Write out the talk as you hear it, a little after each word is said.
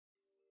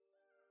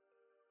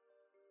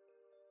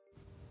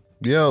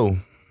Yo,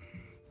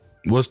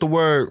 what's the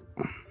word?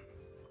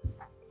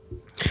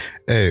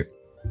 Hey,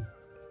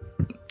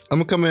 I'm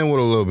gonna come in with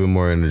a little bit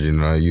more energy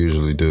than I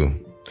usually do.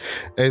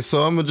 Hey,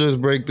 so I'm gonna just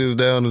break this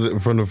down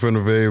from the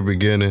very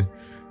beginning.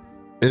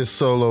 It's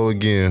solo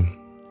again,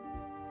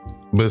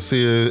 but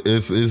see,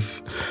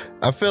 it's.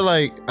 I feel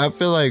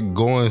like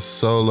going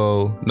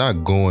solo,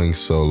 not going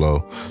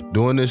solo,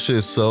 doing this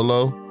shit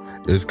solo.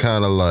 It's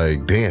kind of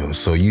like, damn,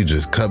 so you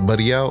just cut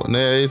Buddy out? Nah,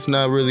 it's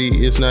not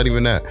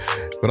even that.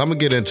 But I'm gonna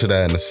get into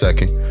that in a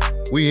second.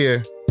 We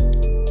here.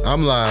 I'm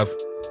live.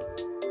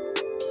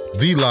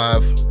 V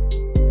live.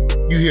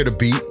 You hear the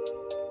beat.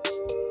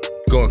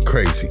 Going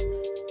crazy.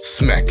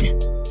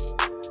 Smacking.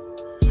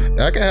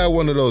 I can have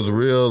one of those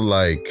real,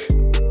 like,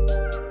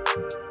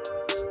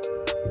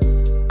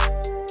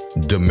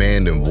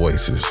 demanding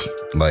voices.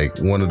 Like,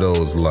 one of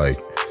those, like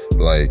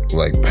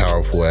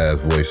powerful ass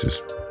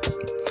voices.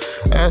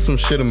 I had some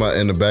shit in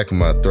the back of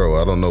my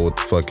throat. I don't know what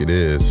the fuck it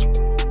is.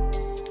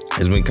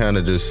 It's been kind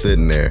of just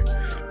sitting there,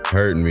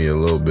 hurting me a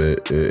little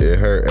bit. It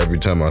hurt every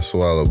time I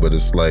swallow, but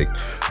it's like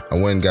I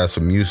went and got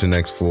some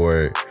Mucinex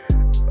for it.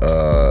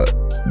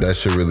 That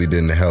shit really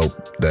didn't help.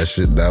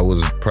 That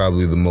was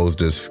probably the most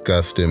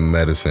disgusting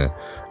medicine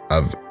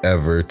I've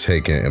ever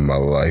taken in my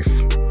life.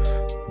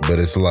 But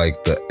it's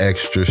like the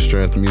extra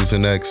strength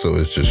Mucinex, so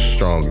it's just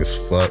strong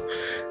as fuck.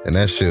 And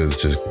that shit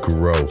was just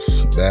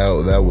gross.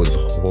 That was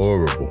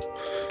horrible.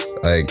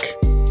 Like,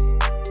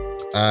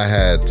 I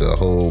had to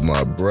hold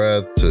my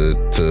breath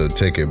to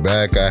take it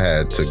back. I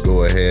had to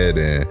go ahead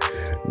and,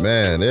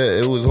 man,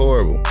 it was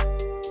horrible.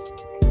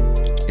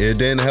 It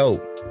didn't help.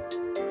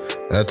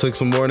 I took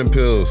some morning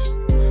pills.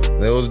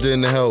 Those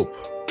didn't help.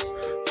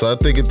 So I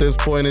think at this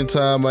point in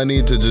time, I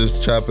need to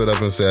just chop it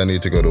up and say I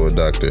need to go to a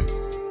doctor.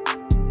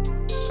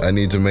 I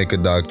need to make a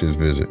doctor's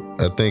visit.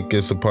 I think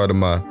it's a part of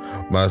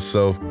my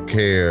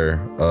self-care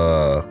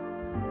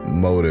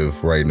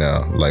motive right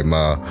now. Like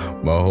my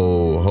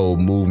whole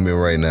movement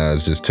right now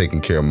is just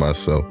taking care of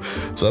myself.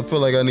 So I feel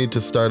like I need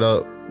to start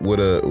up with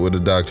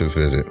a doctor's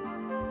visit.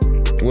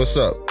 What's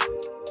up?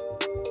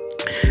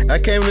 I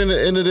came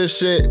into this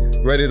shit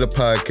ready to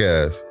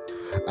podcast.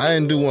 I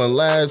didn't do one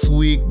last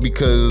week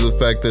because of the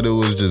fact that it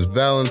was just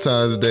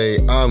Valentine's Day.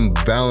 I'm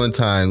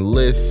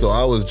Valentine-less, so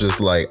I was just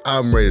like,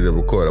 I'm ready to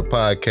record a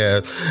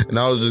podcast, and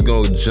I was just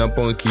gonna jump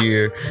on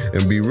here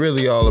and be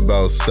really all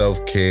about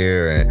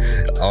self-care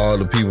and all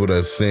the people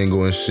that's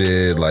single and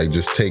shit, like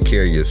just take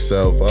care of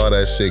yourself, all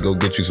that shit, go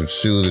get you some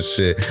shoes and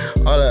shit.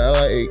 All that,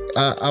 like,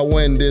 I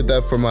went and did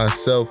that for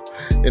myself,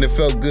 and it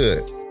felt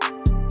good.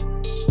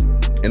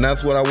 And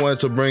that's what I wanted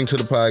to bring to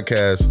the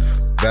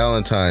podcast,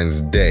 Valentine's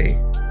Day.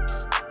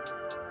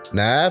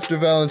 Now, after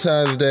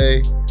Valentine's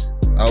Day,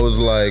 I was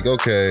like,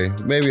 okay,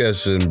 maybe I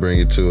shouldn't bring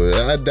it to it.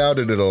 I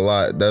doubted it a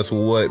lot. That's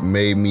what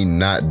made me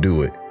not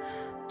do it.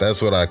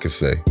 That's what I could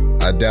say.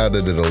 I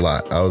doubted it a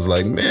lot. I was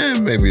like,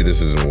 man, maybe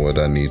this isn't what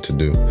I need to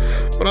do.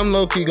 But I'm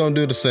low-key gonna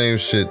do the same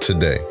shit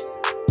today.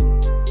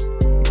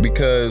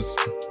 Because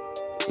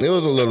it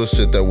was a little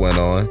shit that went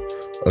on.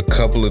 A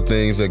couple of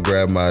things that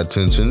grabbed my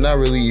attention. Not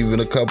really even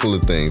a couple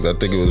of things. I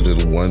think it was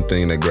just one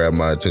thing that grabbed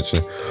my attention.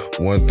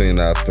 One thing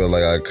that I feel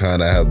like I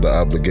kind of have the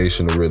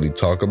obligation to really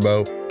talk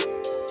about.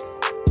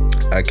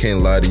 I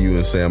can't lie to you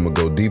and say I'm going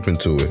to go deep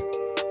into it.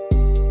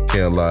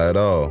 Can't lie at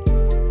all.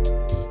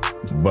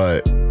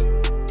 But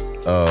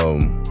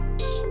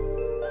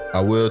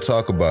I will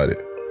talk about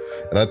it.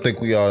 And I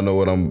think we all know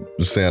what I'm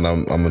saying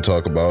I'm going to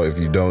talk about. If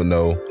you don't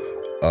know,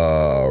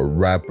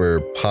 rapper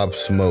Pop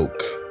Smoke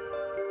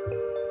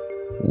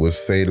was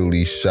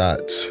fatally shot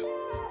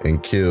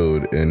and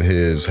killed in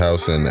his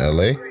house in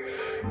LA.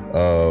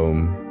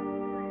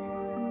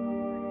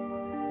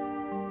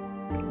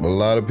 A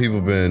lot of people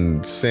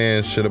been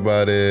saying shit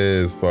about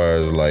it as far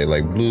as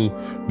like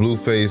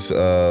Blueface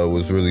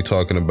was really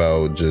talking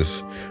about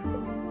just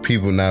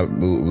people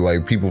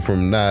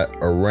from not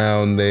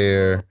around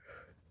there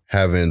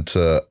having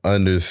to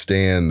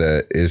understand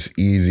that it's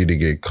easy to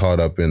get caught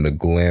up in the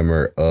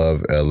glamour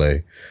of LA.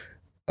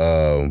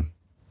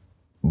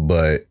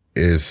 But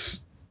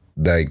it's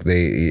like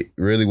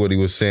what he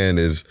was saying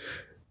is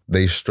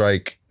they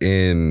strike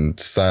in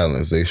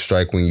silence. They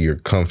strike when you're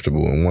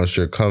comfortable. And once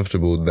you're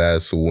comfortable,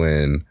 that's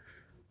when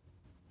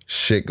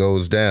shit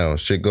goes down,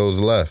 shit goes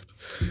left.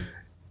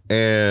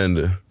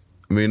 And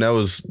I mean, that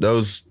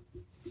was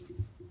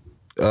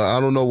I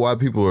don't know why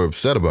people were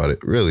upset about it,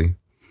 really.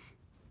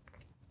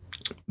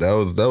 That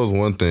was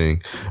one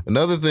thing.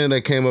 Another thing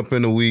that came up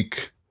in the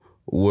week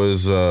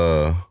was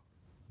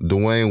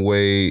Dwayne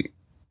Wade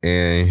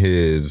and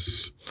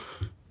his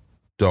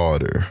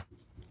daughter.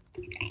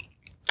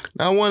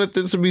 I wanted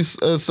this to be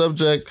a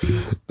subject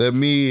that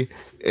me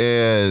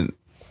and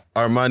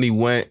Armani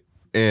went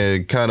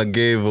and kind of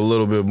gave a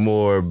little bit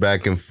more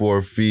back and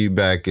forth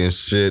feedback and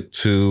shit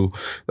to.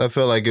 I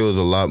felt like it was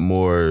a lot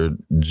more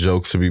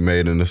jokes to be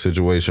made in the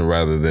situation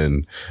rather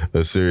than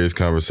a serious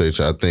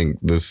conversation. I think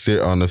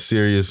on a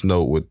serious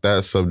note with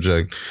that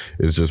subject,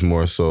 it's just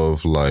more so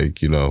of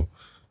like, you know,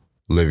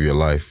 live your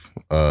life,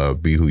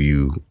 be who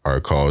you are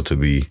called to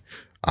be,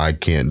 I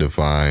can't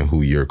define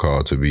who you're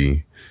called to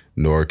be,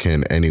 nor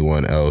can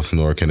anyone else,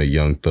 nor can a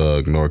Young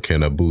Thug, nor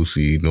can a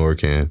Boosie, nor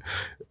can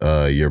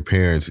your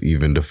parents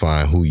even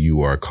define who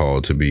you are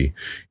called to be.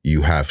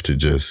 You have to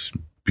just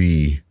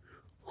be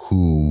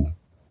who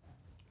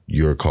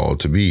you're called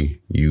to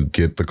be. You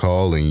get the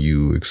call and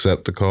you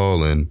accept the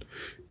call and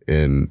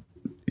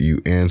you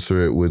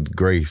answer it with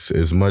grace,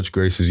 as much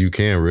grace as you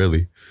can,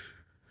 really.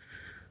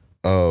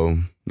 That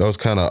was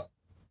kind of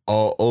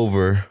all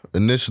over.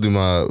 Initially,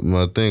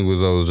 my thing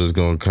was I was just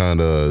going to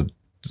kind of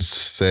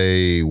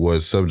say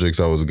what subjects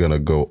I was going to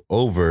go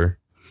over.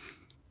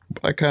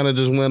 But I kind of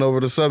just went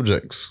over the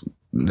subjects.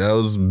 That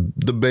was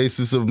the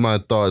basis of my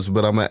thoughts,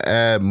 but I'm going to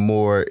add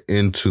more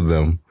into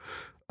them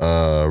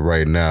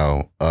right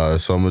now.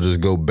 So I'm going to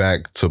just go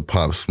back to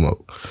Pop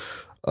Smoke.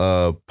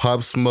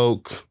 Pop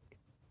Smoke,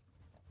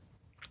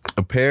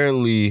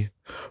 apparently,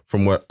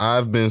 from what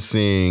I've been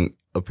seeing,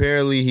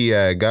 apparently he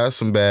had got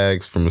some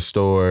bags from a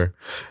store.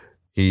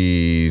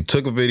 He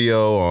took a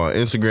video on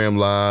Instagram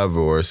Live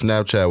or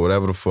Snapchat,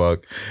 whatever the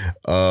fuck.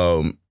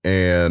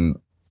 And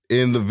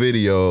in the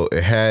video,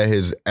 it had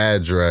his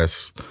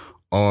address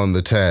on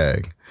the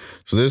tag.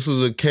 So this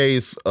was a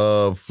case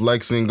of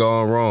flexing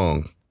gone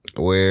wrong,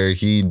 where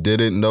he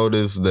didn't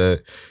notice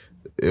that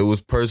it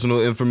was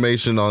personal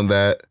information on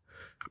that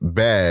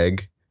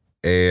bag,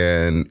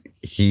 and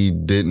he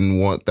didn't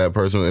want that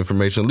personal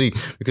information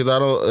leaked. Because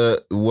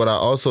what I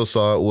also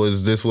saw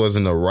was this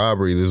wasn't a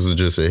robbery. This was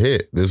just a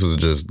hit. This was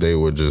just, they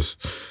were just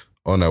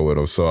on that with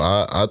him. So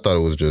I thought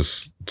it was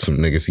just some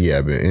niggas he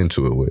had been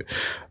into it with.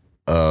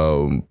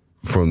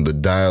 From the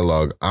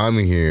dialogue I'm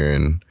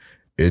hearing,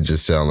 it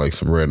just sounded like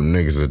some random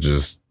niggas that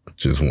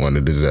just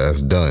wanted his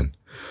ass done.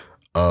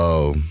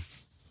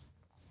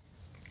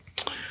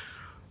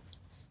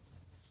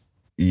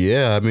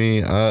 Yeah, I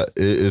mean,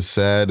 it's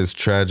sad, it's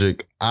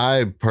tragic.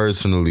 I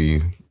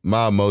personally,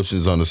 my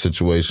emotions on the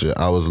situation,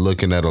 I was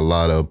looking at a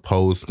lot of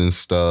posts and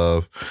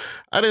stuff.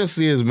 I didn't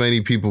see as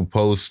many people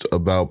post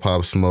about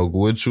Pop Smoke,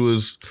 which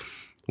was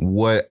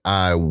what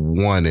I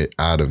wanted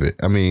out of it.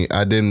 I mean,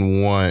 I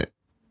didn't want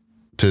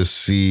to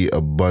see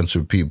a bunch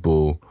of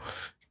people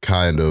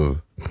kind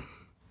of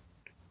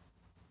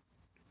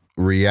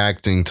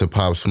reacting to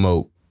Pop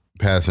Smoke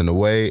passing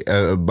away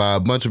by a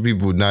bunch of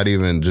people, not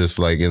even just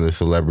like in the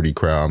celebrity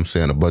crowd. I'm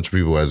saying a bunch of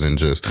people as in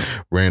just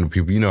random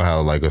people. You know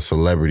how like a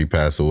celebrity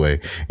pass away,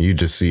 you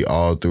just see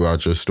all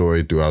throughout your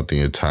story throughout the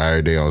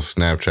entire day on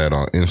Snapchat,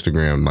 on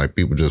Instagram, like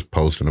people just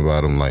posting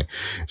about them, like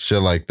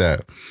shit like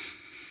that.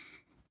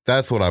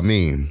 That's what I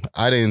mean.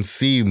 I didn't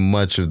see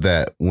much of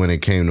that when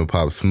it came to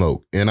Pop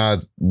Smoke. And I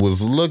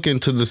was looking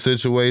to the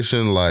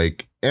situation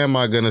like, am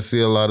I going to see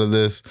a lot of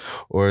this?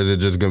 Or is it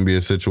just going to be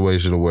a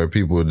situation where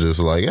people are just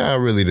like, I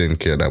really didn't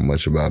care that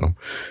much about him?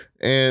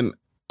 And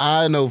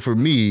I know for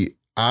me,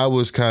 I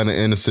was kind of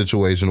in a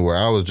situation where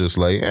I was just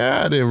like,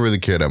 I didn't really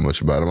care that much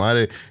about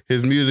him.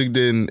 His music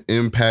didn't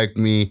impact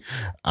me.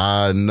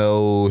 I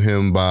know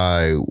him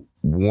by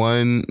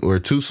one or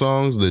two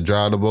songs, the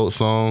Drive the Boat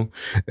song,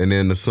 and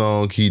then the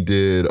song he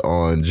did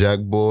on Jack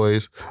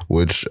Boys,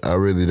 which I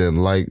really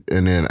didn't like.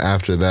 And then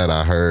after that,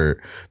 I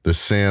heard the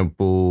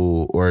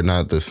sample, or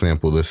not the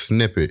sample, the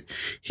snippet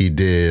he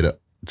did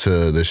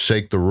to the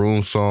Shake the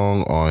Room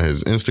song on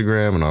his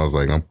Instagram, and I was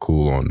like, I'm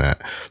cool on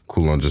that.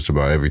 Cool on just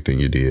about everything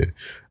you did.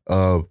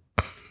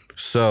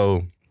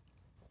 So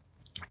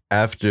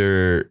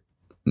after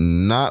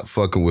not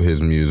fucking with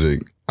his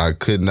music, I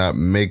could not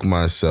make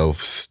myself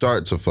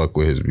start to fuck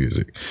with his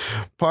music.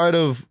 Part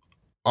of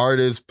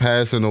artists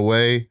passing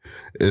away,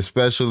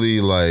 especially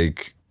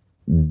like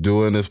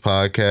doing this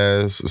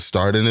podcast,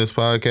 starting this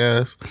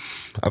podcast,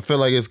 I feel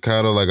like it's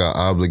kind of like an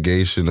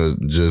obligation to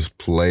just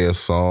play a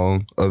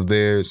song of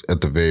theirs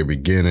at the very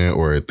beginning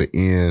or at the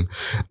end.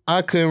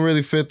 I couldn't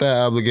really fit that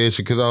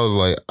obligation because I was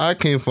like, I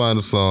can't find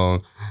a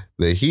song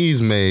that he's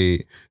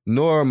made,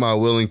 nor am I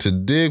willing to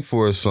dig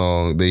for a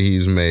song that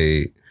he's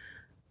made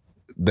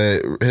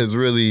that has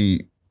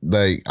really,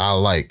 like, I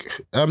like.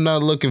 I'm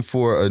not looking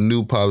for a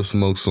new Pop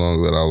Smoke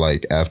song that I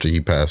like after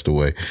he passed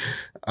away.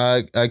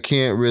 I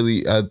can't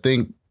really, I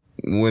think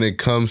when it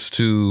comes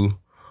to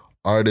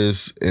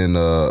artists in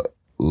a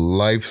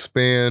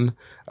lifespan,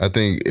 I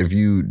think if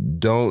you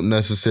don't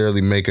necessarily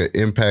make an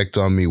impact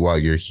on me while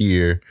you're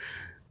here,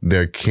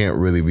 there can't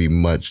really be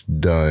much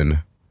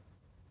done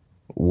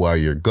while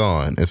you're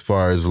gone. As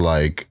far as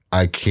like,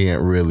 I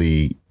can't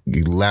really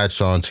latch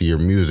on to your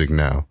music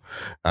now.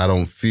 I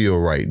don't feel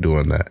right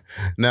doing that.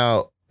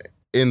 Now,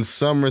 in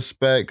some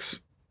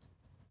respects,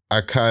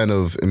 I kind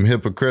of am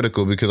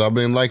hypocritical because I've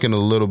been liking a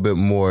little bit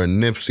more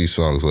Nipsey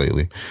songs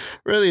lately.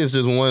 Really, it's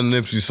just one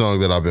Nipsey song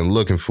that I've been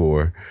looking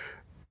for.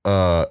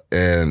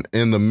 And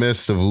in the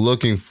midst of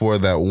looking for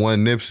that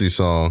one Nipsey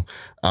song,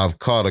 I've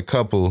caught a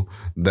couple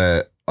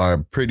that are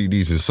pretty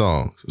decent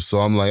songs. So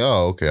I'm like,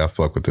 oh, okay, I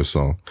fuck with this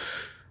song.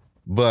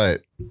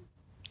 But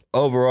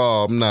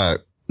overall, I'm not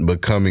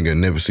becoming a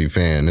Nipsey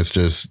fan. It's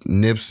just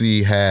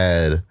Nipsey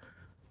had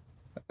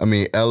I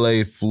mean,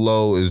 LA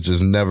flow has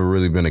just never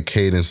really been a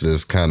cadence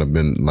that's kind of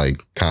been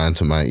like kind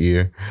to my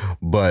ear.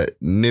 But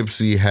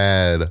Nipsey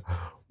had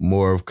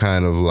more of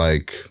kind of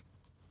like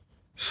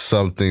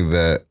something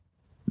that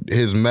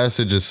his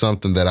message is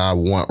something that I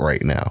want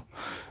right now.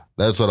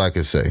 That's what I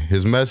can say.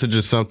 His message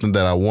is something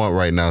that I want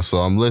right now. So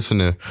I'm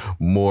listening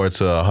more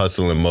to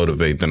Hustle and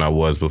Motivate than I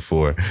was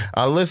before.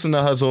 I listened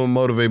to Hustle and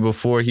Motivate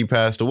before he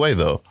passed away,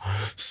 though.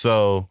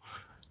 So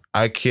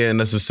I can't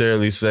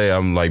necessarily say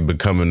I'm like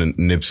becoming a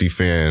Nipsey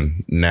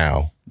fan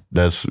now.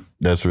 That's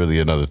really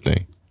another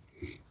thing.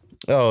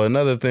 Oh,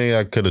 another thing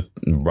I could have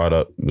brought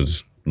up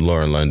was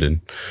Lauren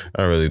London.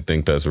 I really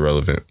think that's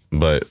relevant.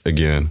 But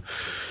again,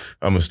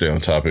 I'm going to stay on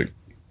topic.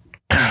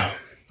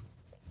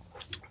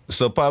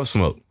 So Pop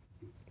Smoke.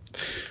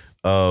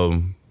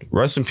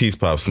 Rest in peace,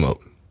 Pop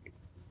Smoke.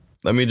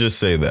 Let me just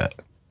say that.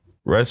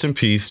 Rest in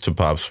peace to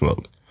Pop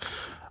Smoke.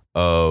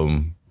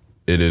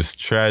 It is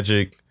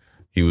tragic.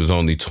 He was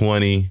only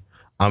 20.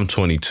 I'm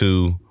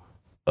 22.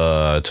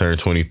 Turned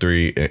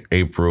 23 in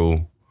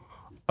April.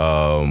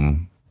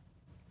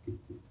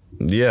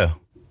 Yeah.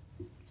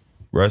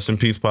 Rest in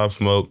peace, Pop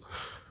Smoke.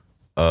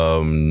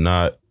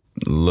 Not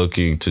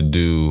looking to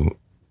do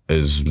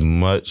as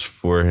much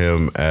for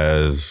him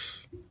as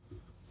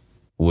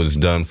was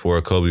done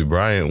for Kobe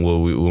Bryant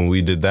when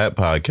we did that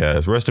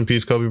podcast. Rest in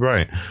peace, Kobe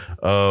Bryant.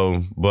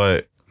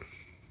 But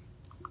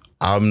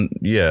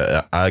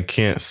I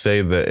can't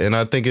say that. And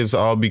I think it's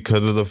all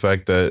because of the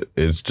fact that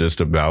it's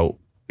just about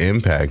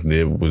impact.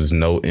 There was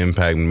no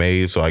impact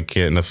made, so I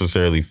can't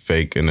necessarily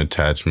fake an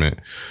attachment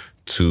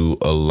to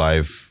a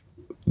life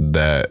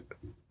that,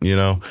 you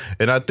know.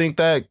 And I think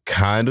that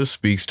kind of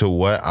speaks to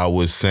what I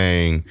was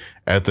saying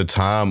at the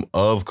time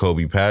of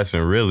Kobe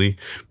passing, really,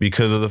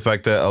 because of the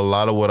fact that a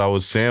lot of what I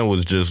was saying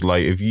was just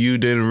like, if you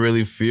didn't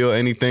really feel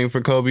anything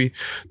for Kobe,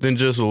 then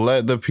just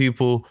let the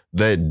people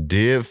that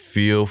did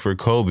feel for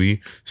Kobe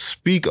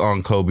speak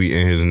on Kobe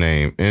in his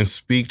name and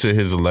speak to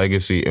his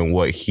legacy and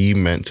what he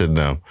meant to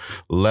them.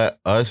 Let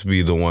us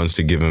be the ones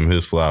to give him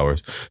his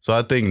flowers. So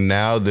I think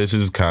now this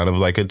is kind of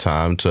like a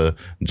time to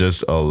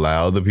just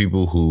allow the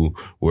people who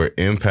were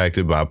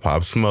impacted by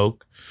Pop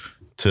Smoke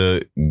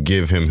to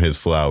give him his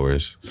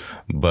flowers.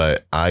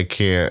 But I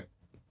can't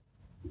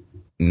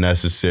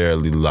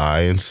necessarily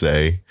lie and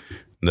say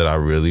that I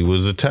really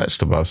was attached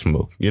to Pop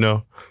Smoke, you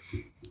know?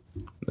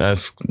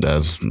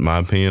 That's my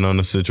opinion on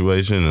the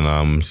situation, and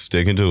I'm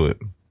sticking to it.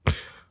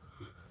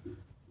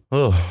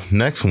 Oh,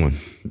 next one.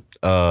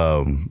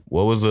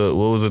 What was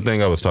the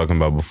thing I was talking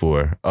about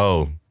before?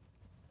 Oh,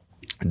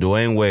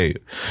 Dwayne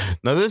Wade.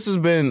 Now, this has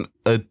been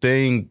a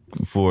thing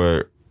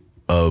for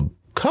a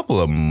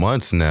couple of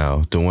months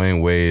now.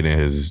 Dwayne Wade and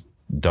his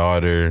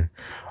daughter.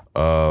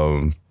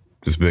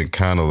 It's been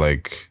kind of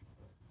like,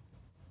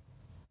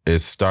 it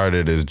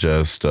started as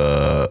just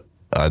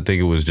I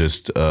think it was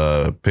just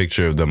a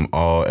picture of them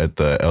all at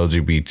the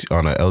LGBT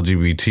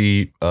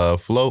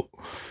float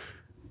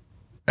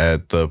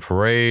at the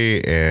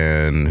parade,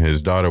 and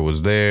his daughter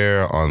was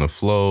there on the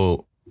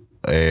float,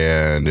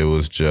 and it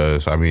was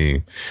just, I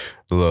mean,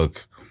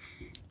 look,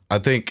 I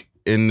think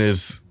in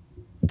this,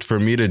 for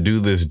me to do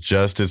this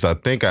justice, I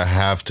think I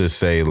have to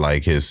say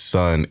like his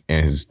son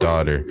and his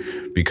daughter,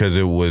 because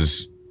it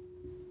was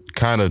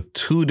kind of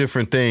two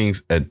different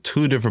things at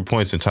two different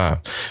points in time.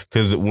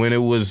 Because when it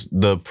was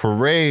the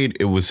parade,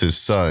 it was his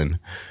son,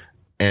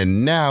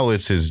 and now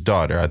it's his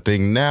daughter. I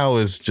think now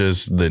it's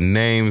just the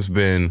name's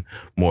been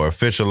more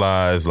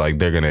officialized, like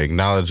they're going to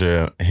acknowledge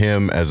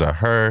him as a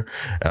her.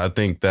 And I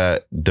think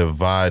that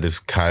divide is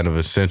kind of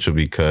essential,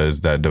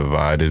 because that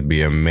divide is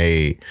being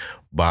made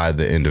by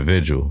the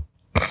individual.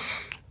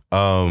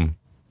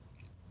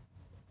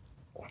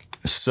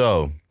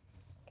 So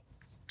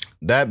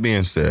that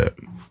being said,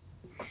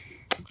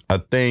 I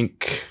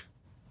think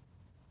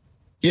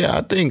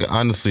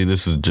honestly,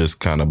 this is just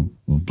kind of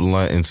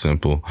blunt and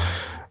simple.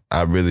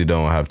 I really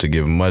don't have to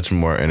give much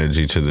more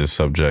energy to this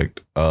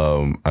subject.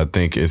 I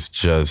think it's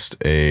just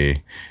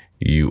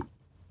you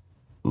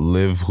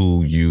live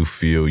who you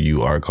feel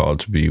you are called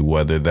to be,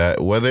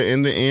 whether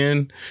in the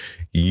end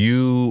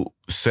you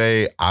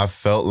say, I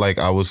felt like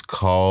I was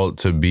called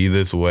to be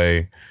this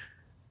way,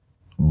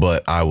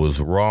 but I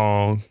was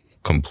wrong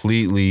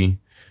completely,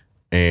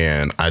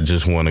 and I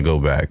just want to go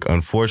back.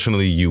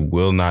 Unfortunately, you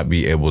will not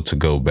be able to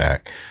go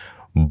back.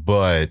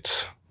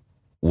 But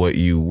what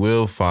you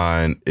will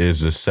find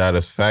is the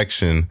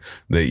satisfaction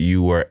that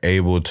you were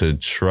able to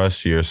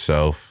trust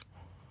yourself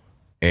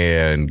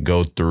and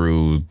go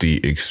through the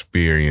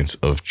experience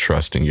of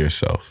trusting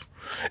yourself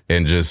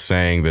and just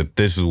saying that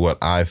this is what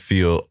I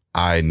feel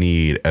I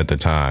need at the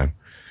time.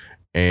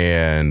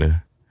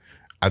 And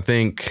I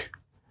think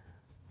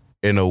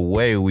in a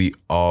way we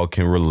all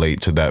can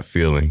relate to that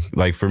feeling.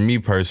 Like for me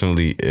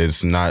personally,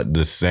 it's not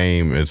the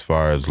same as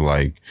far as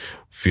like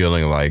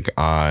feeling like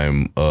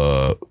I'm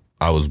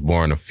I was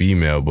born a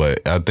female,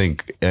 but I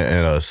think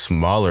in a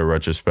smaller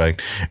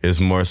retrospect, it's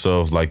more so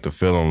of like the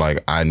feeling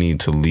like I need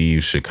to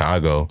leave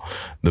Chicago,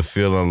 the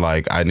feeling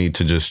like I need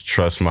to just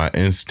trust my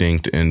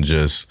instinct and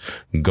just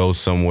go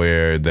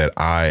somewhere that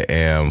I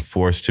am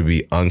forced to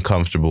be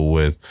uncomfortable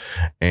with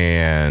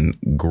and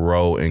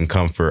grow in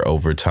comfort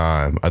over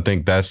time. I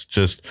think that's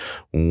just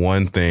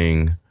one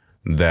thing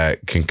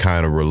that can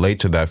kind of relate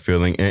to that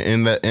feeling. And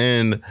in the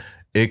end,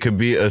 it could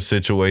be a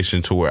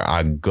situation to where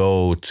I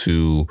go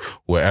to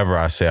wherever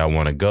I say I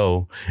want to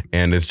go,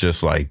 and it's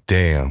just like,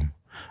 damn,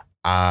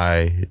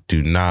 I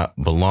do not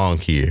belong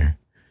here.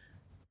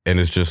 And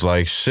it's just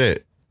like,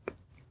 shit,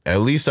 at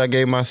least I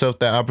gave myself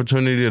that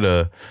opportunity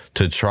to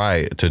try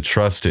it, to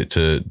trust it,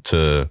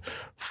 to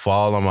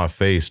fall on my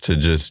face, to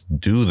just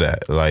do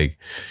that. Like,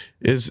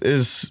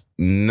 it's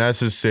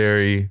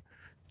necessary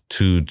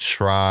to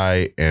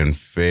try and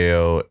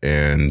fail,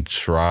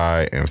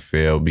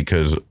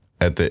 because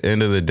at the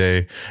end of the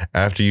day,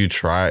 after you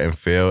try and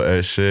fail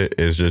at shit,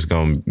 it's just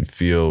going to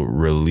feel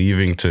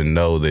relieving to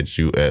know that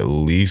you at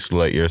least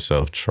let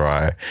yourself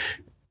try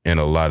in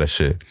a lot of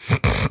shit.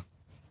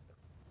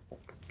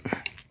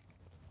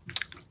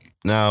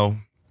 Now,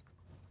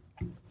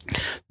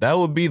 that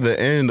would be the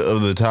end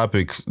of the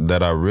topics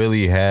that I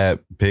really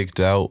had picked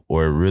out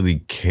or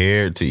really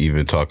cared to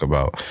even talk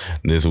about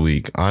this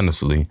week,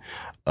 honestly.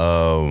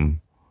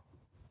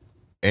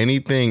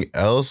 Anything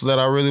else that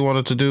I really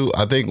wanted to do?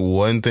 I think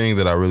one thing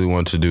that I really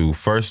wanted to do,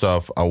 first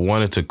off, I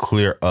wanted to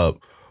clear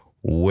up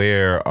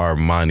where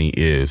Armani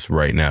is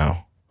right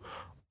now.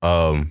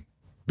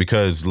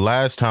 Because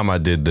last time I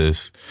did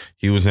this,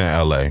 he was in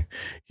LA.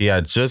 He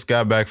had just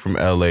got back from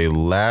LA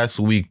last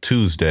week,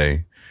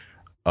 Tuesday.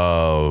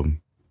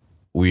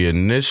 We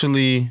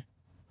initially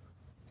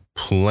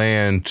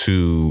planned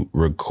to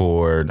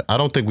record. I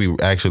don't think we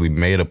actually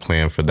made a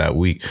plan for that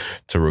week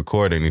to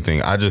record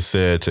anything. I just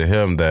said to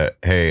him that,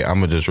 hey, I'm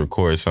going to just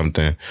record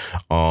something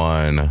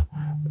on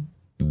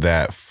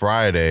that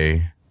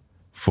Friday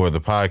for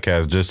the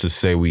podcast just to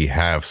say we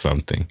have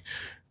something.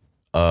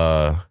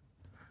 That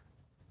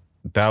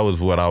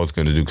was what I was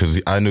going to do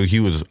because I knew he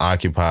was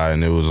occupied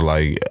and it was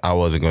like I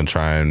wasn't going to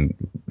try and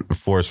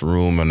force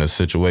room in a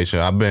situation.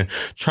 I've been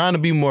trying to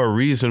be more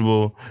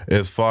reasonable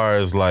as far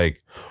as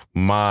like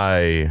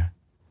my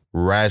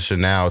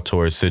rationale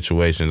towards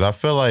situations. I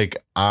feel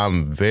like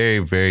I'm very,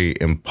 very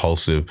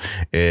impulsive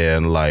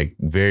and like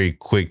very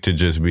quick to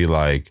just be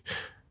like,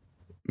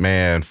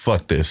 man,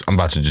 fuck this. I'm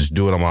about to just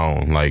do it on my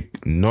own.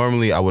 Like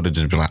normally I would have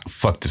just been like,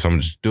 fuck this. I'm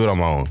gonna just do it on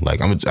my own. Like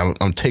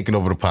I'm taking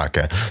over the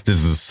podcast. This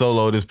is a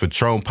solo. This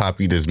Patron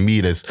Papi. This me.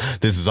 This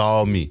is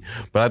all me.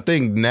 But I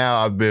think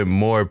now I've been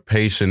more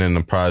patient in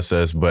the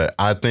process. But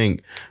I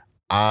think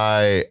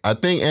and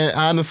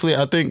honestly,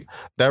 I think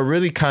that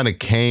really kind of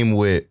came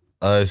with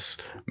us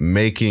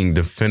making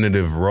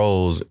definitive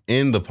roles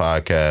in the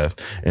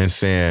podcast and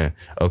saying,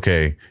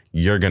 okay,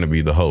 you're going to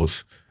be the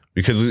host.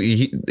 Because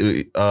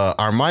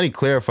Armani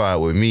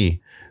clarified with me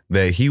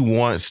that he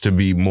wants to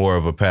be more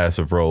of a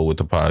passive role with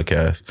the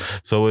podcast.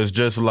 So it's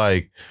just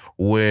like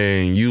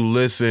when you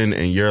listen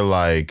and you're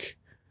like,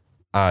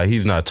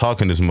 he's not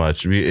talking as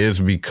much, it's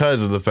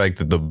because of the fact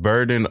that the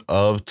burden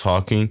of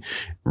talking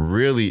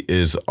really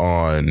is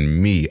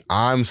on me.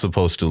 I'm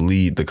supposed to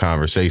lead the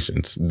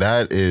conversations.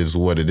 That is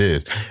what it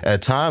is.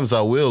 At times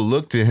I will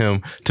look to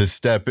him to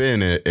step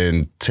in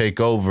and take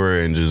over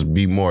and just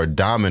be more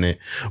dominant.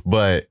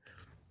 But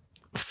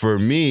for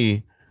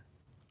me,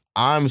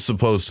 I'm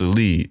supposed to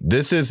lead.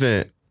 This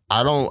isn't,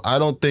 I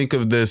don't think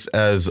of this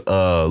as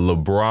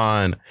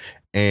LeBron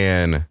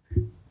and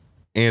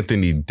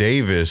Anthony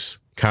Davis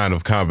kind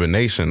of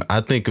combination.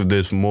 I think of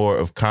this more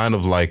of kind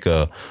of like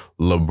a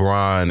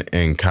LeBron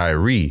and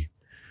Kyrie.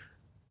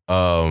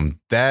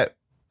 That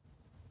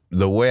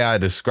the way I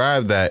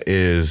describe that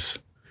is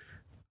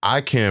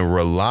I can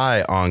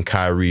rely on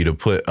Kyrie to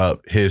put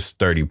up his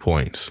 30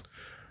 points,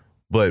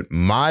 but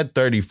my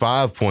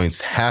 35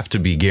 points have to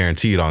be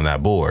guaranteed on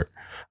that board.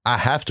 I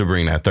have to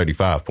bring that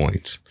 35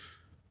 points.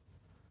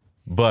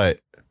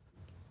 But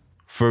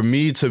for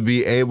me to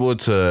be able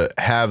to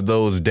have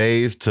those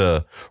days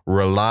to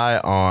rely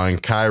on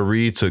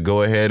Kyrie to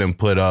go ahead and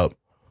put up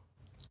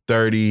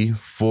 30,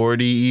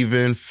 40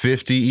 even,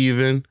 50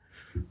 even,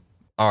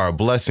 are a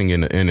blessing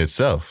in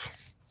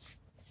itself.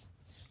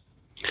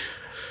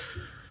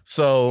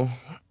 So,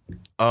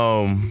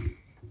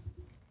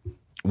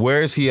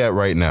 where is he at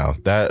right now?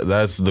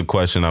 That's the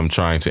question I'm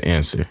trying to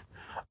answer.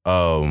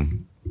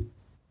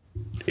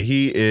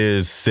 He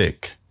is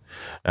sick.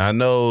 I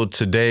know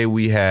today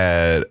we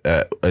had,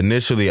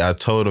 initially I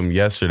told him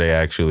yesterday,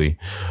 actually,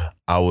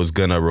 I was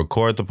going to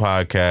record the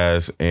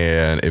podcast.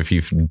 And if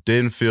he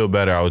didn't feel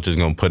better, I was just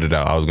going to put it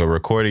out. I was going to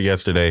record it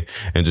yesterday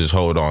and just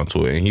hold on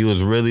to it. And he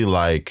was really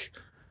like,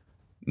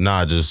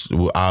 nah,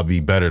 I'll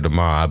be better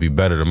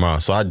tomorrow.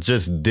 So I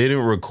just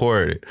didn't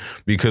record it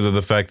because of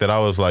the fact that I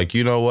was like,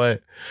 you know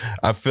what?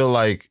 I feel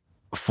like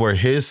for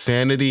his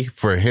sanity,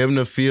 for him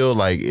to feel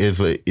like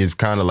it's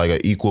kind of like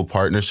an equal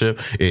partnership.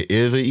 It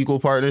is an equal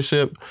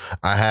partnership.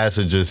 I had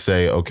to just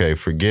say, okay,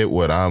 forget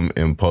what I'm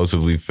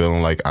impulsively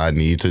feeling like I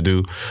need to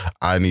do.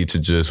 I need to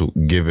just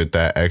give it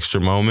that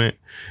extra moment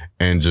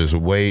and just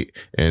wait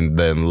and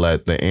then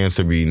let the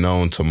answer be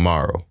known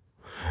tomorrow.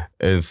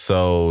 And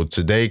so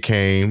today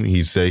came,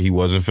 he said he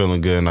wasn't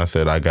feeling good, and I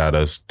said, I got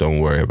us. Don't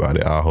worry about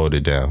it. I'll hold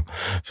it down.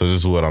 So this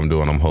is what I'm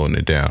doing. I'm holding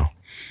it down.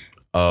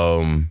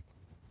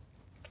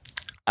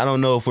 I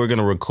don't know if we're going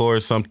to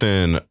record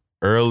something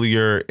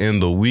earlier in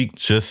the week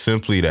just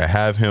simply to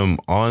have him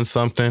on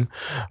something.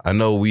 I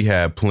know we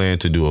had planned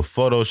to do a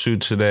photo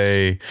shoot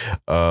today.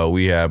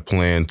 We had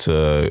planned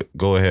to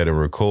go ahead and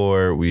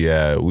record. We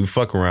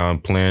fuck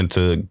around, planned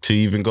to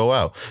even go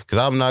out. Because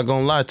I'm not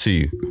going to lie to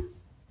you.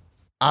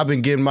 I've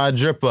been getting my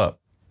drip up.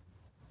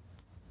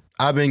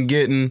 I've been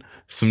getting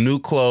some new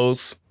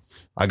clothes.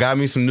 I got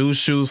me some new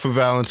shoes for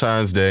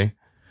Valentine's Day.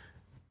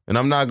 And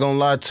I'm not going to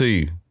lie to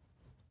you.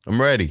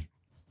 I'm ready.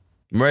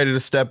 I'm ready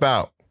to step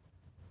out.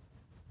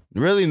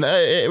 Really,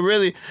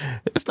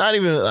 it's not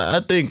even, I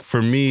think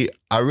for me,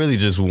 I really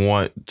just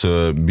want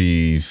to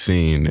be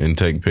seen and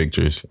take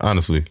pictures.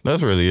 Honestly,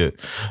 that's really it.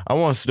 I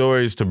want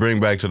stories to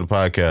bring back to the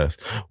podcast.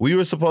 We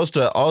were supposed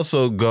to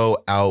also go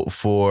out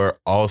for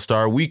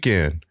All-Star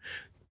Weekend.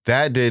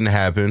 That didn't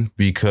happen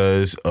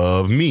because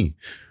of me.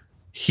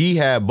 He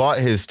had bought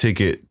his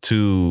ticket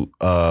to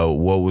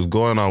what was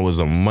going on was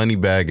a money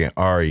bag and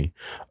Ari.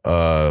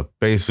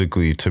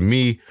 Basically, to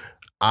me,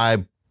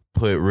 I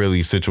put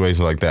really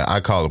situations like that. I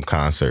call them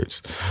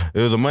concerts.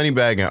 It was a money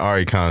bag and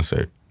Ari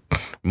concert.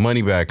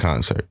 Money bag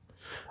concert.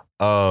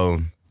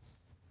 So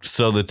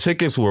the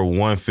tickets were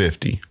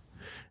 $150.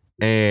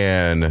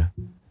 And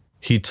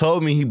he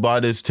told me he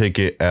bought his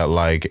ticket at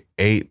like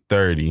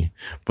 8:30,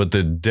 but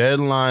the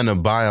deadline to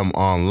buy them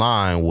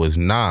online was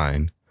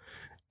 9.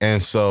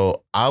 And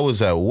so I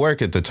was at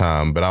work at the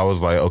time, but I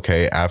was like,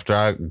 okay, after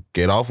I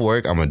get off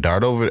work, I'm going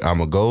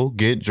to go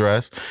get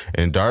dressed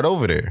and dart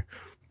over there.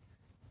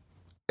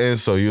 And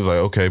so he was like,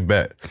 okay,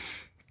 bet.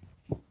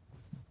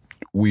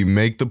 We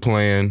make the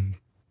plan.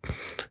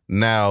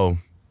 Now,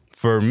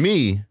 for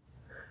me,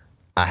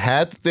 I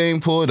had the thing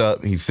pulled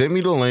up. He sent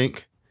me the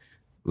link.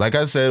 Like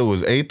I said, it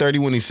was 8:30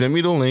 when he sent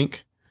me the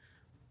link.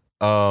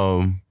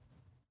 I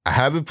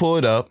have it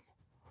pulled up,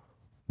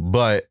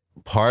 but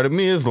part of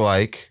me is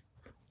like,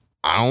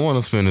 I don't want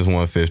to spend this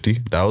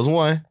 $150. That was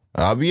one.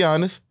 I'll be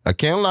honest. I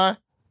can't lie.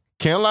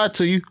 Can't lie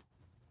to you.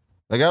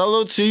 I got a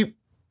little cheap.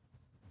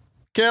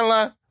 Can't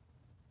lie.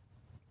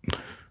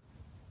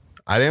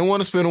 I didn't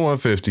want to spend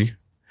 $150.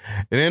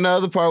 And then the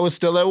other part was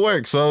still at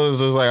work. So it was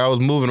just like I was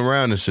moving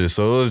around and shit.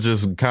 So it was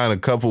just kind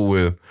of coupled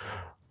with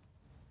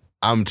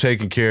I'm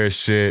taking care of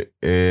shit.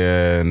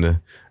 And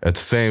at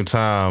the same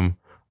time,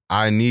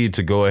 I need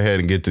to go ahead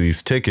and get to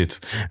these tickets.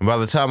 And by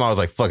the time I was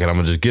like, fuck it, I'm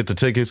going to just get the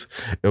tickets.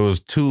 It was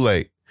too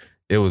late.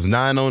 It was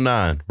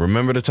 9:09.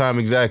 Remember the time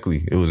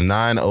exactly. It was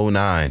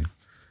 9:09.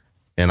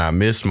 And I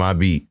missed my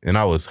beat. And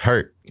I was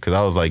hurt because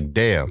I was like,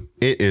 damn,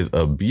 it is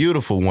a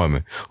beautiful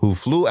woman who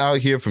flew out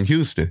here from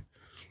Houston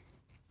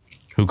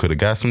who could have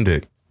got some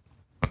dick.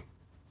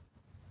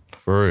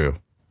 For real.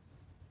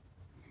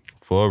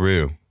 For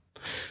real.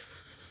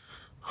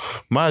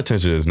 My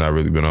attention has not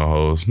really been on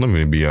hoes. Let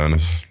me be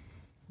honest.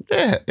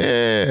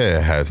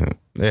 It hasn't.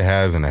 It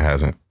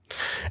hasn't.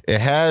 It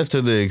has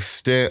to the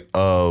extent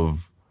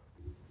of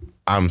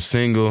I'm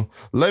single.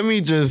 Let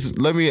me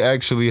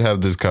actually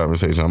have this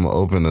conversation. I'm going to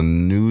open a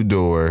new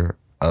door.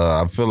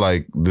 I feel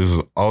like this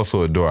is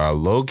also a door I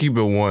low-key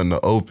been wanting to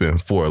open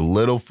for a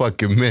little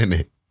fucking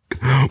minute.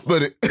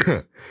 But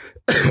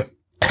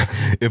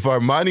if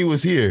Armani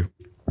was here,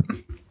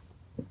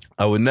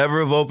 I would never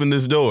have opened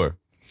this door.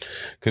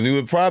 Because he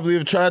would probably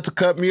have tried to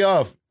cut me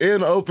off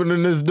in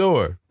opening this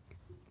door.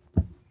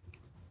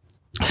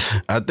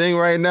 I think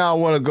right now I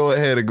want to go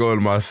ahead and go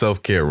into my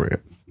self-care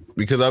rant.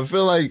 Because I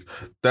feel like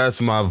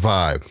that's my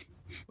vibe.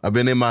 I've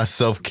been in my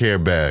self-care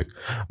bag.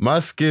 My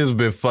skin's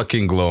been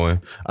fucking glowing.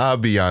 I'll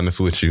be honest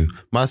with you.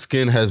 My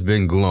skin has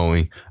been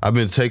glowing. I've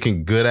been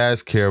taking good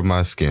ass care of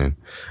my skin.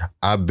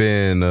 I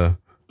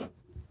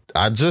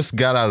just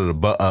got out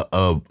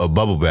of a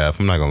bubble bath.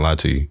 I'm not gonna lie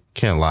to you.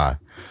 Can't lie.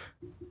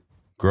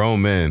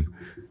 Grown men,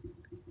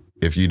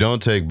 if you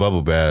don't take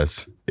bubble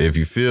baths, if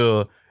you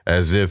feel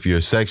as if your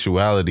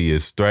sexuality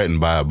is threatened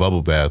by a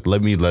bubble bath,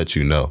 let me let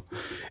you know.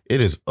 It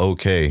is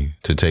okay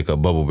to take a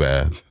bubble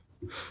bath.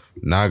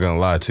 Not gonna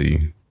lie to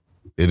you.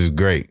 It is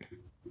great.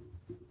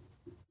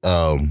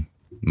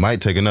 Might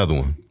take another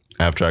one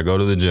after I go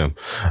to the gym.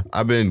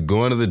 I've been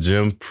going to the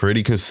gym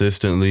pretty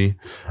consistently.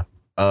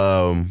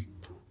 I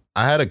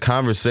had a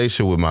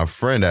conversation with my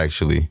friend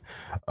actually.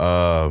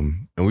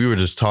 And we were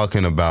just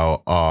talking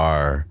about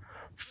our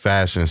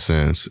fashion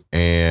sense.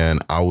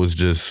 And I was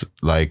just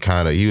like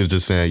he was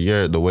just saying,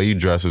 yeah, the way you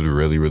dress is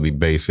really, really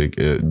basic.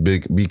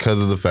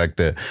 Because of the fact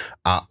that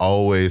I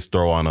always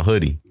throw on a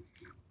hoodie.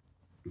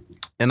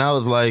 And I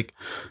was like,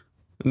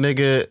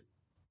 nigga,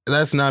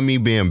 that's not me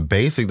being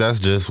basic. That's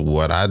just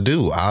what I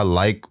do. I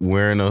like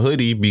wearing a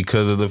hoodie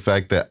because of the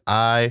fact that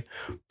I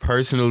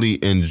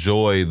personally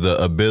enjoy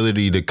the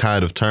ability to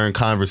kind of turn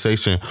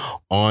conversation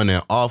on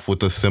and off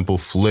with a simple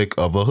flick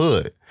of a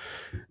hood.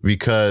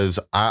 Because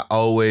I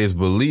always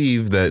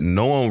believe that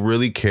no one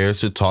really cares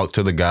to talk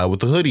to the guy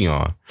with the hoodie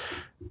on,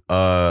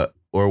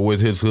 or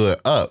with his hood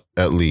up,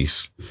 at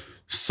least.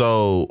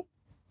 So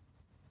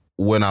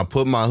when I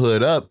put my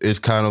hood up, it's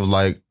kind of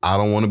like, I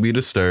don't want to be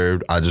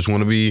disturbed. I just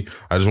want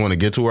to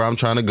get to where I'm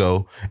trying to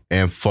go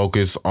and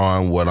focus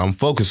on what I'm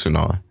focusing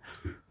on.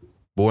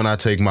 But when I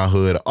take my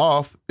hood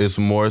off, it's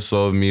more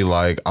so of me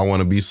like, I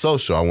want to be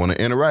social. I want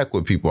to interact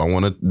with people. I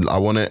want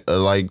to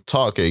like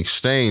talk,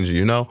 exchange,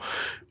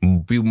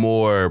 be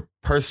more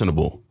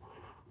personable.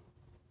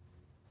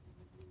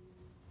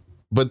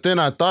 But then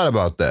I thought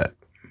about that.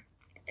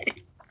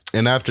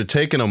 And after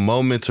taking a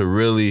moment to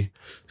really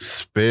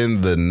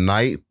spend the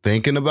night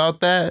thinking about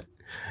that,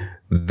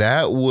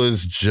 that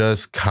was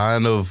just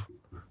kind of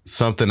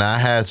something I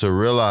had to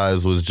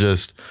realize was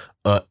just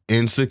a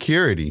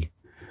insecurity.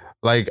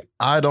 Like,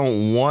 I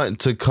don't want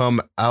to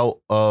come out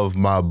of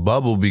my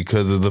bubble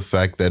because of the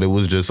fact that it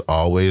was just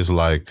always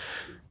like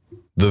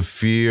the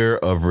fear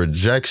of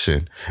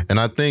rejection. And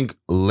I think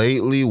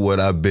lately what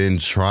I've been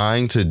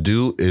trying to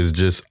do is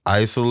just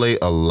isolate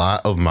a lot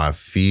of my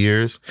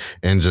fears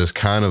and just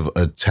kind of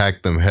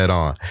attack them head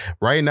on.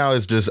 Right now,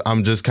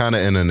 I'm just kind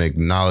of in an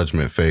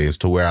acknowledgement phase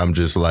to where I'm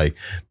just like,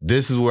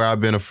 this is where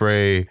I've been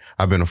afraid.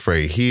 I've been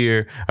afraid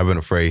here. I've been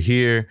afraid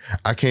here.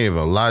 I can't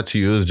even lie to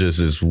you. It was just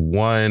this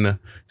one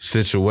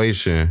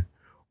situation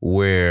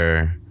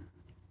where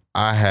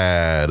I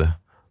had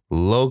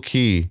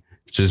low-key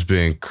just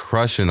been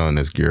crushing on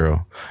this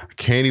girl. I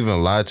can't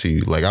even lie to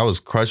you. Like, I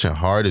was crushing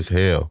hard as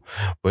hell,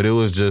 but it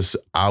was just,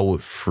 I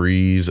would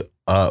freeze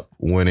up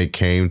when it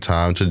came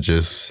time to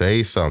just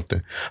say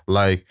something.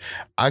 Like,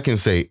 I can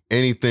say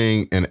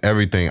anything and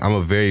everything. I'm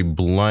a very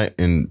blunt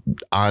and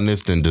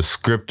honest and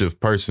descriptive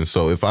person.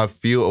 So if I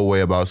feel a way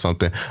about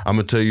something, I'm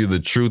going to tell you the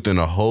truth and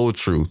the whole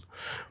truth.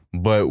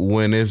 But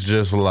when it's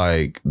just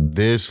like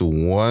this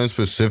one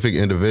specific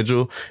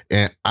individual,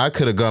 and I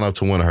could have gone up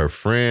to one of her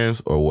friends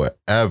or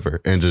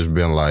whatever and just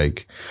been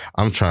like,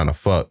 I'm trying to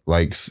fuck,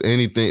 like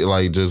anything,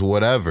 like just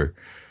whatever.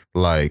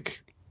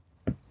 Like,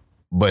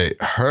 but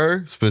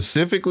her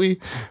specifically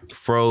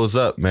froze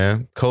up,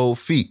 man, cold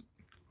feet.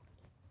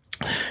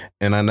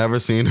 And I never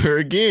seen her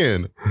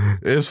again.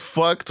 It's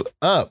fucked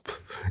up.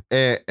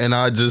 And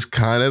I just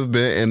kind of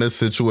been in a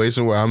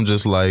situation where I'm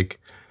just like,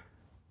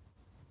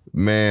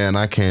 man,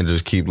 I can't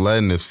just keep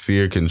letting this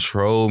fear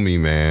control me,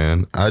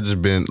 man. I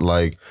just been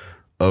like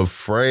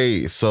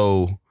afraid.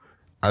 So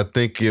I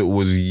think it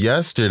was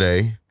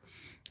yesterday,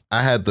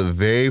 I had the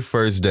very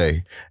first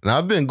day. And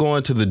I've been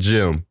going to the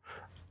gym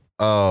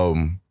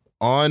on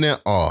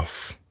and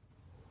off.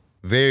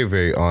 Very,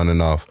 very on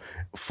and off.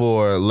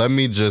 For, let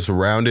me just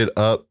round it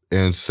up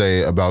and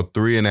say about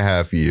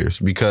 3.5 years.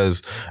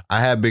 Because I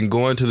have been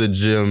going to the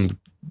gym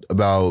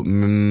about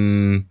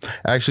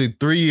actually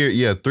 3 years.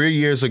 Yeah, 3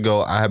 years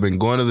ago, I have been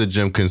going to the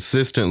gym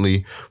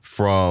consistently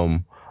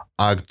from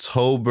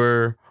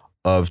October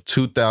of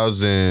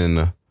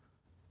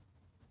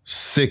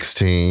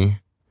 2016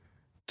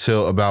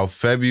 till about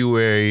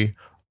February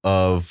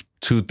of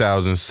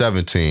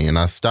 2017. And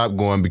I stopped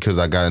going because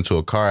I got into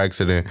a car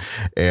accident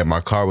and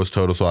my car was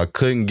totaled, so I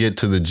couldn't get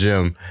to the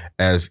gym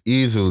as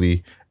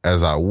easily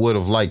as I would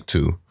have liked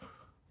to.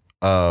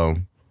 So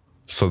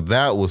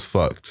that was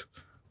fucked.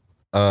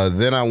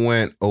 Then I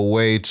went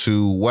away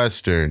to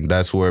Western.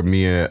 That's where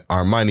me and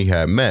Armani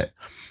had met.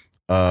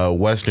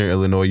 Western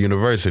Illinois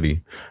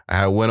University.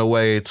 I went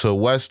away to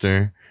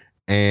Western,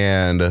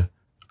 and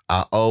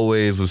I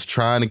always was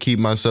trying to keep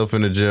myself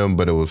in the gym,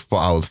 but I was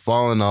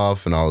falling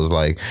off, and I was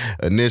like,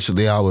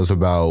 initially I was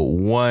about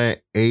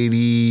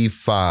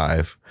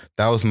 185.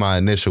 That was my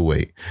initial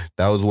weight.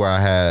 That was where I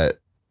had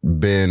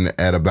been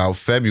at about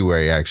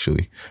February of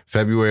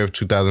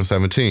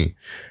 2017.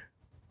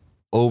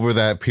 Over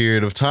that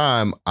period of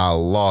time, I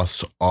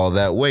lost all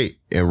that weight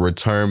and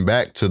returned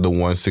back to the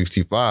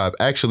 165.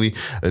 Actually,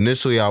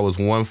 initially I was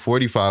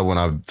 145 when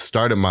I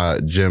started my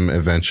gym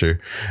adventure,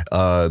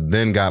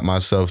 then got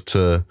myself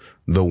to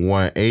the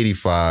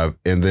 185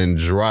 and then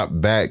dropped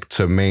back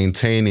to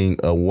maintaining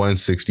a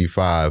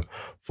 165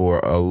 for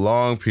a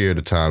long period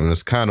of time. And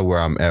it's kind of where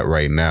I'm at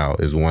right now,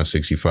 is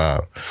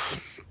 165.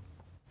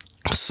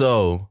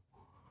 So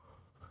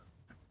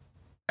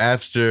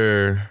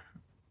after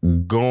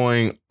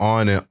going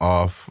on and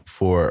off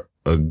for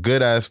a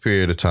good ass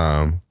period of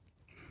time,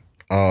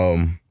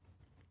 I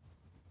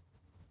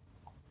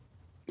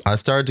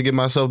started to get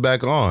myself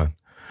back on.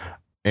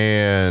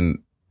 And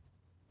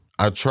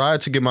I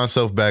tried to get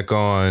myself back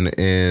on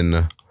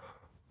in,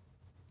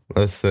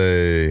 let's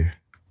say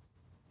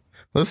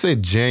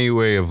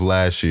January of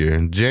last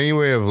year.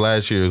 January of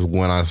last year is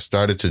when I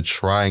started to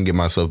try and get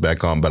myself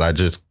back on, but I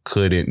just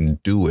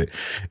couldn't do it.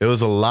 It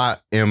was a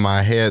lot in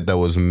my head that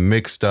was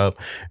mixed up.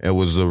 It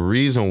was the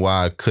reason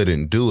why I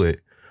couldn't do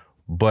it.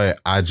 but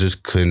I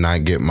just could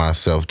not get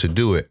myself to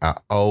do it. I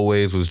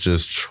always was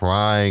just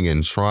trying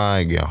and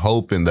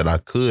hoping that I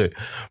could,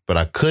 but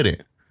I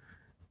couldn't.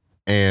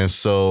 And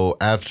so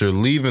after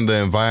leaving the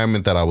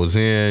environment that I was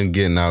in,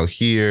 getting out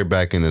here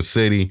back in the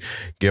city,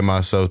 get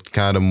myself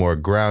kind of more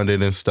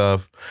grounded and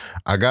stuff,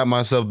 I got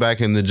myself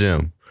back in the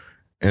gym.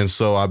 And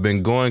so I've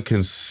been going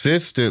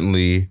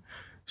consistently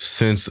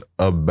since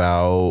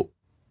about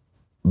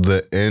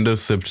the end of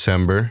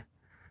September.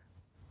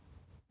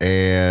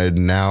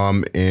 And now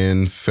I'm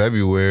in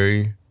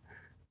February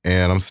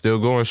and I'm still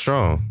going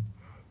strong.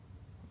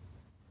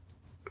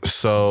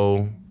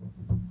 So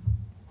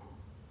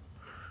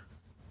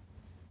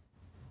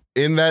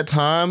in that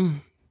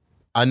time,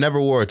 I never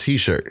wore a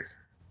t-shirt,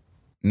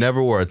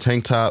 never wore a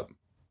tank top,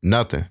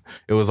 nothing.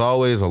 It was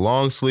always a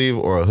long sleeve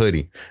or a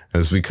hoodie.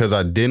 And it's because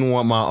I didn't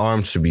want my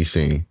arms to be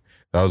seen.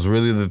 That was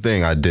really the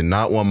thing. I did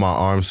not want my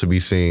arms to be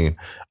seen.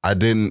 I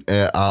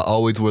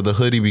always wore the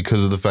hoodie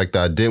because of the fact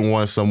that I didn't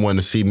want someone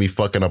to see me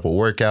fucking up a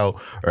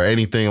workout or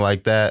anything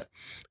like that.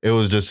 It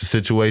was just a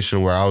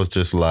situation where I was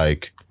just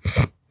like,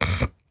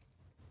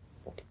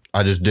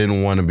 I just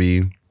didn't want to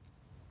be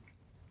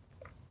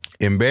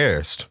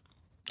embarrassed.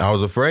 I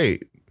was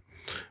afraid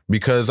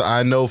because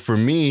I know for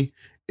me,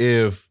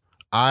 if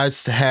I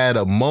had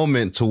a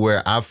moment to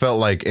where I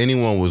felt like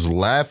anyone was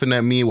laughing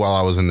at me while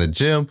I was in the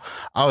gym,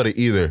 I would have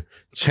either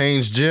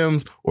changed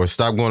gyms or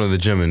stopped going to the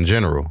gym in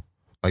general.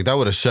 Like that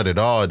would have shut it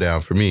all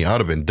down for me. I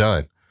would have been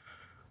done.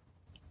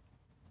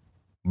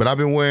 But I've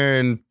been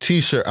wearing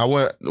t-shirt. I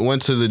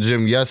went to the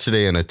gym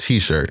yesterday in a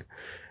t-shirt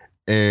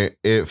and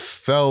it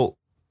felt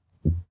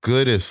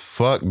good as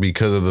fuck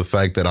because of the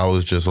fact that I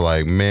was just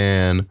like,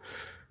 man,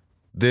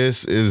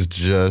 this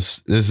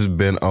has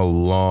been a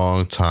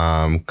long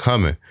time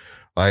coming.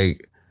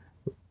 Like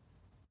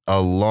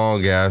a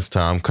long ass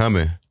time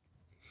coming.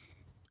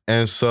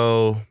 And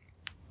so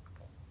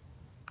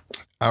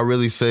I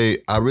really say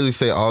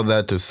all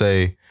that to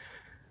say,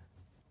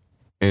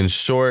 in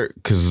short,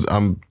 because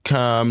I'm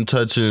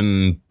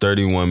touching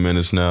 31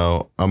 minutes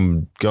now.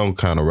 I'm gonna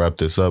kind of wrap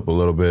this up a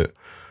little bit.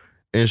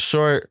 In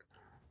short,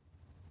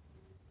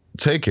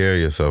 take care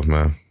of yourself,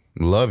 man.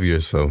 Love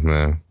yourself,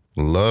 man.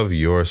 Love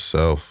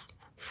yourself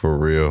for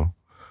real.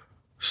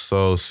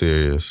 So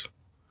serious.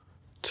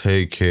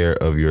 Take care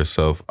of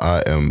yourself.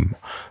 I am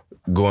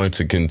going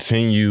to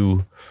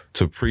continue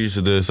to preach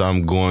this.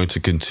 I'm going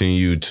to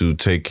continue to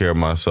take care of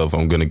myself.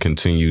 I'm going to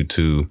continue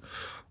to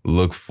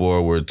look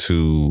forward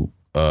to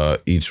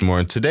each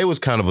morning. Today was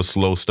kind of a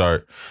slow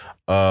start.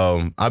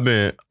 I've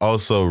been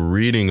also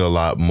reading a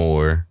lot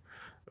more,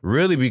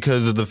 really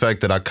because of the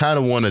fact that I kind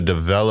of want to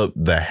develop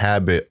the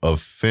habit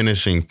of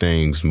finishing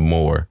things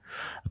more.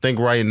 I think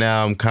right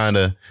now I'm kind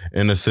of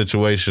in a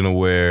situation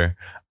where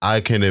I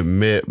can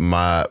admit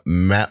one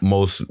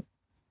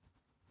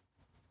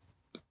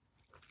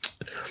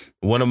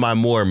of my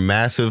more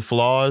massive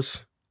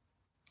flaws,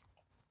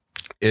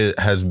 it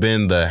has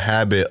been the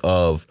habit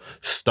of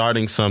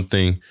starting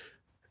something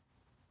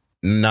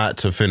not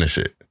to finish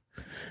it.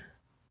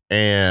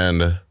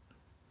 And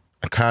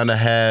I kind of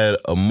had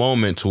a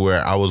moment to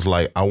where I was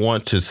like, I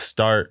want to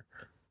start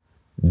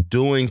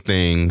doing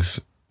things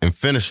and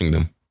finishing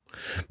them.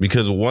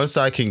 Because once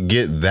I can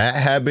get that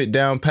habit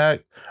down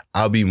packed,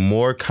 I'll be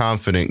more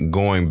confident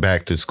going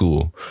back to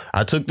school.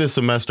 I took this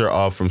semester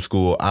off from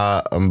school.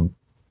 I'm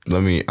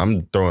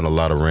throwing a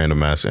lot of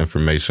random ass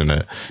information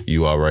at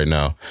you all right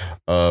now.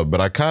 But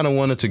I kind of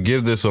wanted to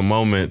give this a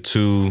moment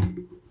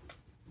to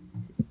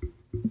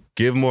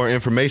give more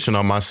information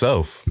on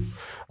myself.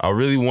 I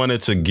really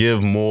wanted to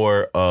give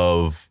more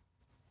of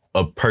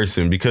a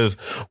person, because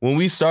when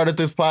we started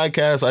this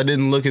podcast, I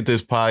didn't look at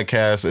this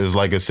podcast as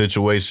like a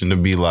situation to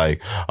be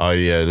like, oh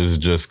yeah, this is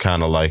just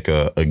kind of like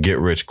a get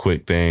rich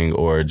quick thing,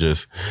 or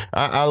just,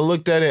 I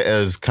looked at it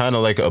as kind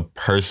of like a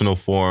personal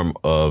form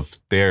of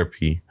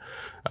therapy.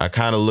 I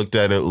kind of looked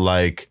at it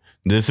like,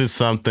 this is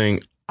something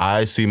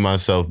I see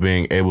myself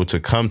being able to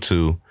come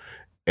to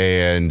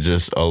and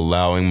just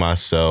allowing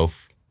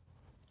myself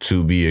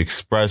to be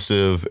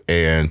expressive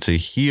and to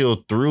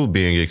heal through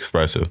being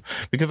expressive,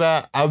 because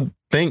I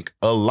think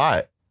a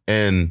lot,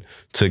 and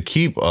to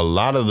keep a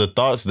lot of the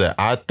thoughts that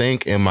I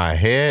think in my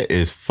head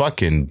is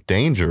fucking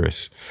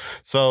dangerous.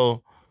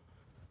 So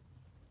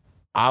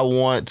I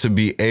want to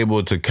be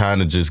able to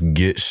kind of just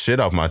get shit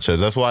off my chest.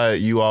 That's why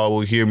you all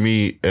will hear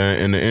me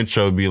in the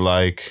intro be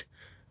like,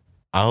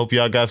 I hope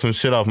y'all got some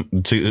shit or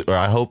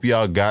I hope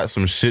y'all got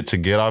some shit to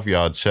get off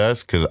y'all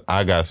chest, because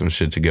I got some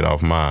shit to get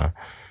off mine.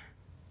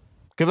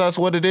 Because that's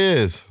what it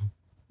is.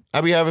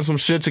 I be having some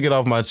shit to get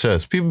off my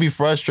chest. People be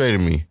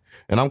frustrating me,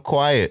 and I'm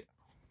quiet.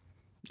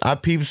 I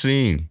peep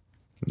scene.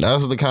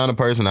 That's the kind of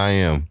person I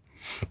am.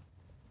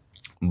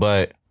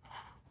 But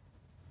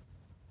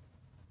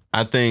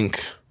I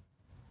think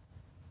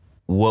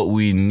what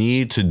we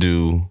need to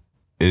do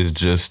is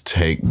just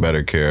take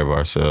better care of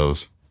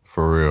ourselves,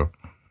 for real.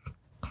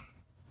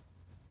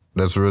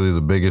 That's really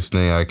the biggest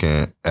thing I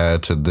can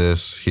add to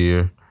this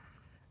here,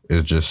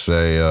 is just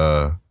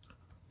say,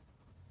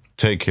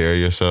 take care of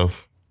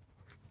yourself.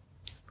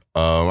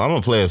 I'm going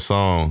to play a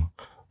song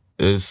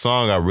this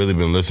song I've really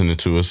been listening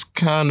to is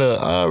kind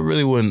of, I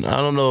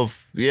don't know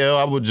if,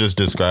 I would just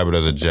describe it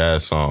as a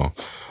jazz song.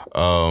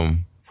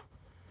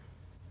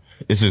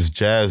 It's this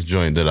jazz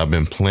joint that I've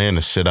been playing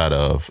the shit out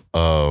of.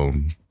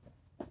 And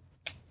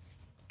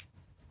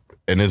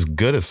it's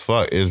good as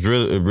fuck. It's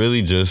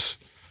really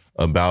just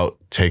about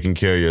taking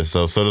care of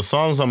yourself. So the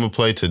songs I'm going to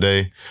play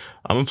today,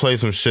 I'm going to play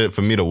some shit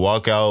for me to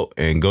walk out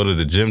and go to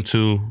the gym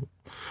to.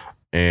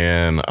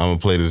 And I'm going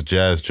to play this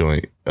jazz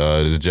joint.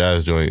 This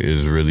jazz joint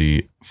is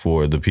really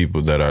for the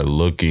people that are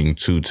looking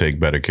to take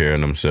better care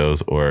of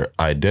themselves or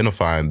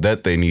identifying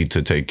that they need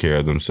to take care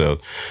of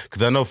themselves.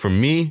 Because I know for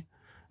me,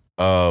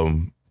 a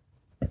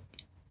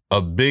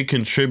big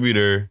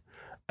contributor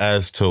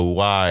as to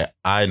why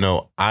I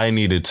know I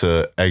needed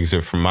to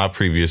exit from my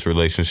previous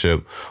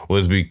relationship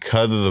was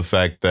because of the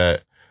fact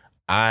that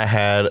I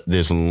had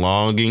this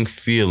longing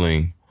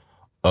feeling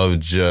of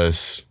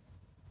just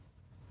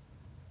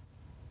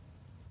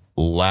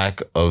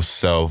lack of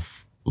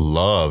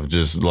self-love.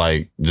 Just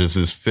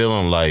this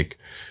feeling like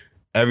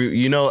have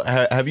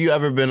you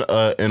ever been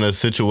in a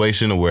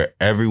situation where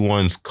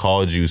everyone's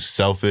called you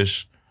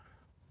selfish,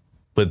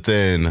 but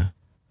then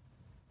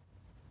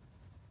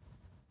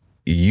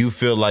you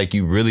feel like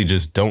you really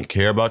just don't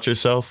care about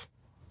yourself?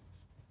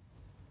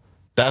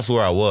 That's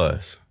where I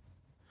was.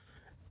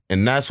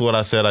 And that's what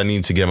I said I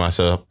need to get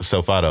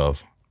myself out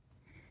of.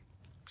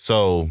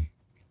 So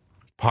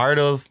part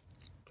of,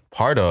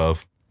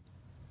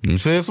 I'm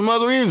saying some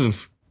other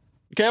reasons.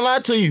 Can't lie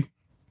to you.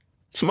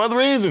 Some other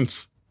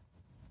reasons.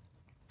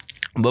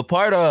 But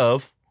part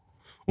of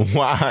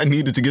why I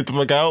needed to get the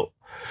fuck out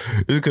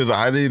is because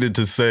I needed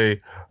to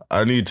say,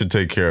 I need to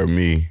take care of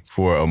me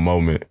for a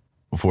moment.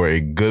 For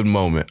a good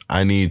moment,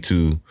 I need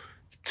to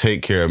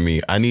take care of me.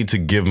 I need to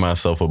give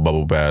myself a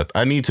bubble bath.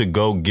 I need to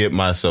go get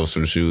myself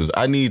some shoes.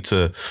 I need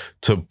to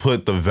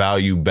put the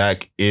value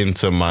back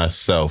into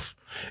myself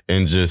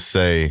and just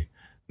say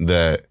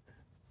that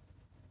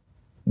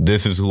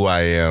this is who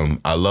I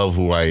am. I love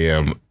who I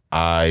am.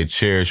 I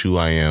cherish who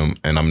I am.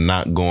 And I'm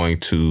not going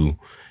to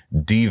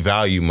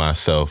devalue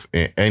myself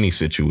in any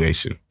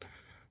situation.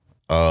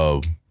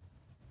 So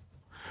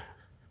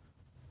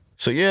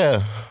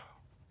yeah.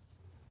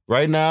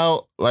 Right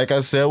now, like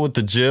I said, with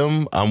the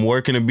gym, I'm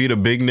working to be the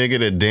big nigga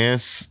that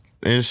dance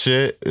and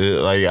shit.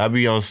 Like, I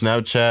be on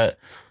Snapchat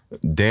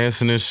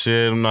dancing and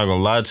shit. I'm not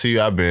gonna lie to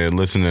you. I've been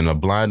listening to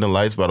Blinding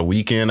Lights by The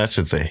Weeknd. That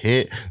shit's a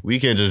hit.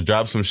 Weeknd just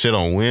dropped some shit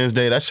on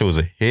Wednesday. That shit was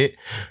a hit.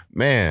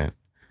 Man,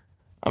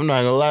 I'm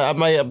not gonna lie.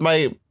 I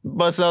might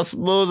bust out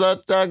smooth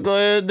after I go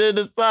ahead and do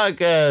this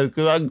podcast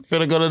because I'm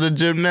finna go to the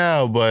gym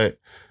now. But,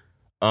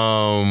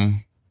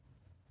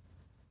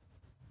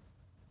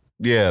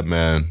 yeah,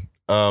 man.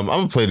 I'm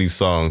gonna play these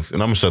songs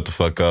and I'm gonna shut the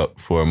fuck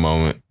up for a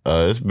moment.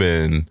 It's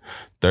been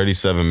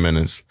 37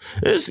 minutes.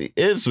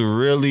 It's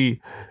really,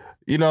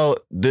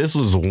 this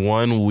was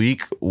 1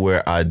 week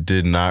where I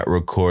did not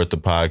record the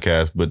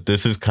podcast, but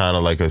this is kind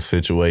of like a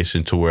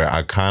situation to where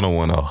I kind of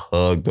want to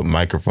hug the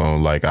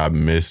microphone. Like, I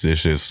miss this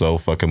shit so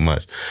fucking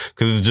much.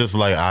 Cause it's just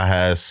like I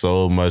had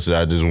so much that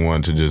I just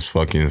wanted to just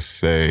fucking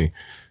say.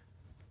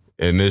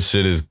 And this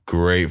shit is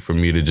great for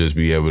me to just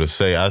be able to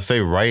say. I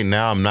say right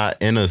now, I'm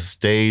not in a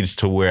stage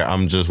to where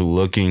I'm just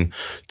looking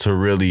to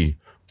really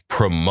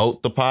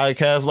promote the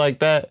podcast like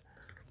that.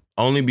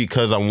 Only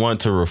because I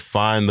want to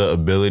refine the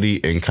ability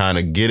and kind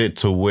of get it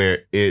to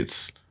where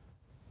it's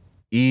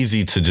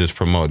easy to just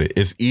promote it.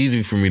 It's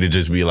easy for me to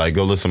just be like,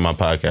 go listen to my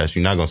podcast.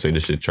 You're not going to say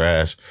this shit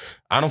trash.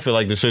 I don't feel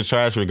like this shit's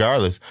trash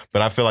regardless,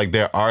 but I feel like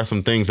there are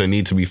some things that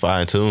need to be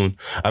fine-tuned.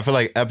 I feel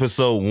like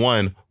episode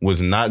 1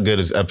 was not good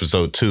as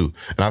episode 2.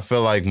 And I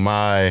feel like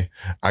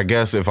I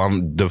guess if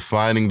I'm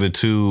defining the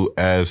two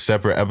as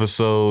separate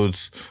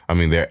episodes, I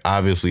mean, there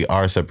obviously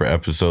are separate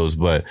episodes,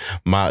 but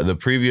the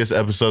previous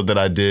episode that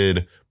I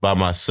did by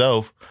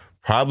myself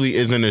probably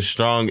isn't as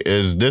strong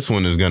as this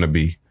one is going to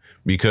be.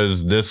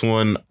 Because this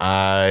one,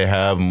 I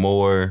have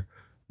more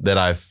that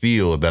I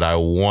feel that I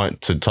want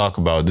to talk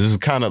about. This is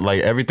kind of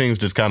like everything's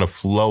just kind of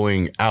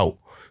flowing out.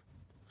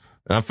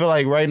 And I feel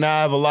like right now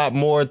I have a lot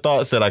more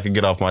thoughts that I could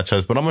get off my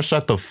chest, but I'm going to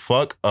shut the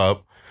fuck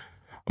up.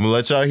 I'm going to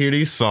let y'all hear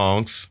these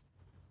songs.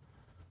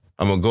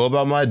 I'm going to go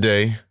about my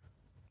day.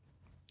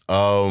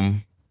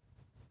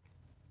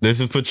 This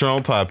is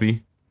Patron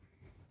Papi.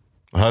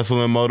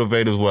 Hustle and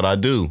motivate is what I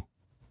do.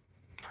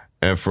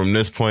 And from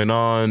this point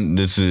on,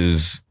 this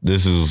is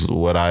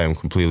what I am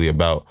completely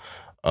about.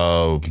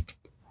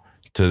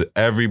 To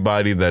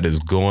everybody that is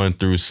going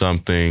through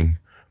something,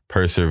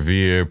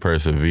 persevere.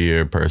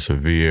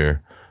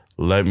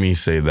 Let me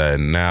say that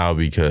now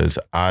because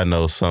I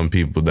know some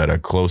people that are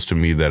close to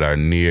me that are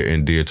near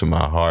and dear to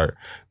my heart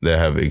that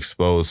have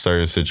exposed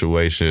certain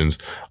situations,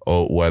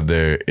 or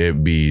whether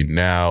it be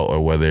now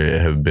or whether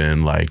it have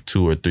been like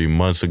 2 or 3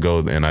 months ago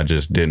and I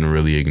just didn't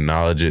really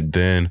acknowledge it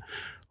then.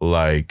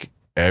 Like,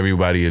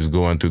 everybody is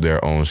going through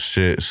their own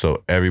shit.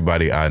 So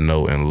everybody I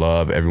know and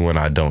love, everyone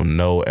I don't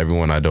know,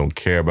 everyone I don't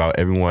care about,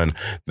 everyone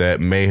that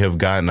may have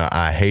gotten a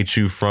I hate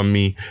you from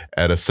me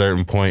at a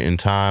certain point in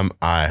time,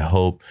 I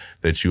hope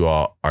that you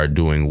all are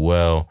doing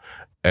well.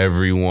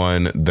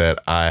 everyone that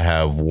I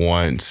have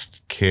once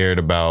cared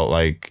about,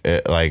 like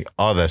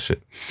all that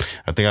shit.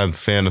 I think I'm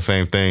saying the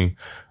same thing.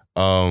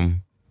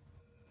 I'm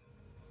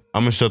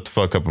gonna shut the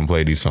fuck up and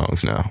play these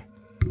songs now.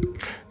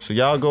 So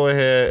y'all go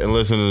ahead and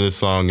listen to this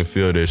song and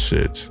feel this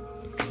shit.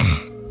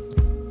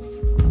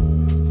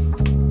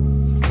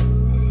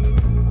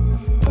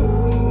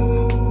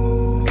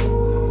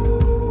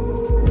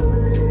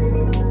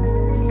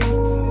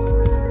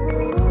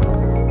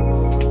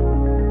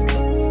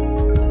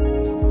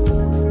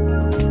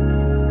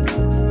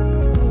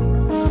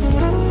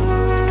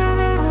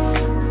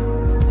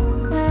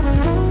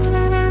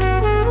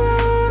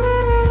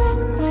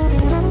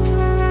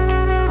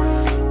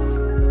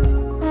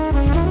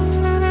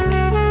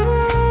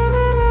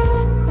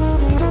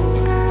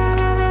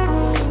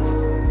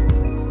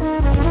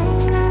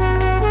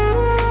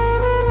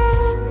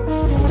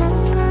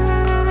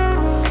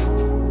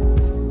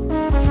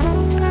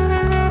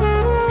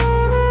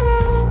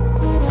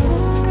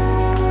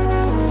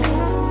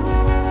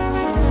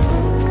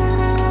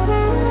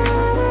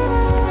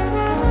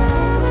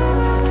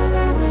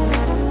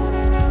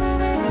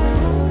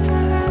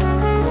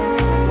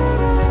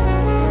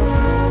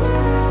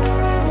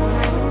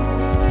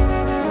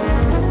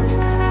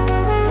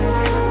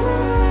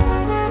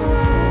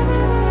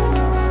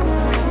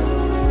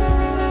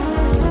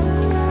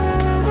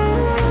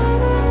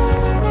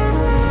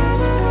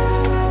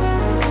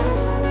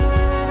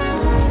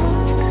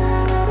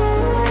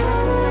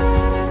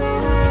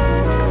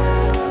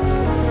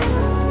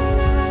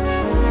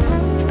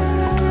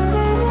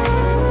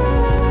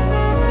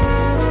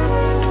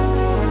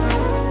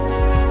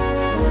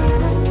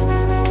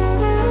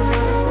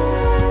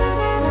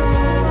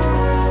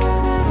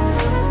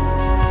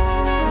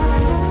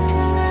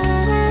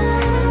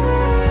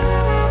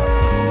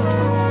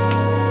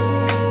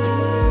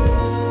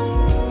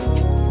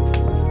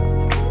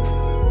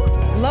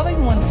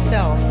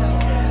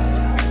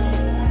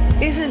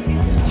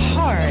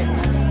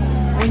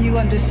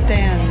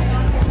 understand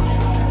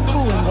who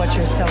and what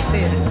yourself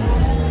is.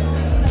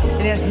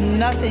 It has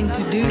nothing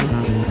to do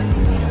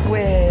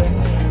with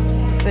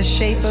the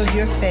shape of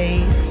your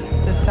face,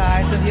 the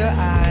size of your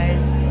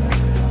eyes,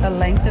 the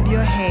length of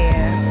your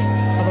hair,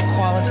 or the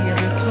quality of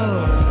your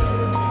clothes.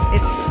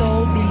 It's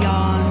so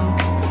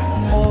beyond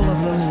all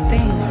of those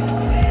things.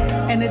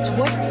 And it's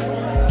what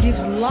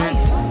gives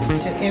life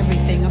to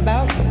everything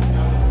about you.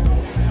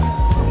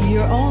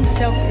 Your own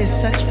self is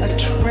such a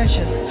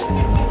treasure.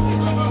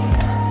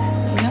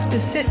 You have to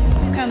sit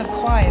kind of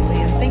quietly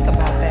and think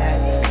about that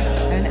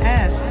and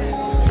ask,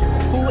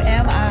 who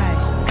am I?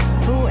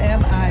 Who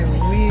am I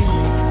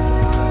really?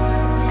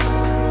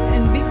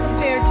 And be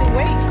prepared to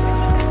wait.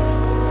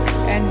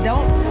 And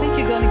don't think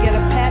you're going to get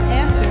a pat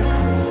answer,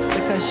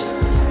 because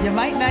you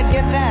might not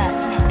get that.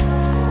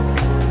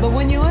 But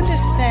when you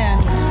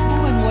understand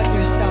who and what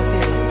yourself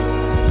is,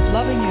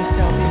 loving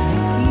yourself is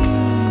the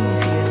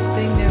easiest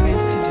thing there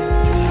is to do.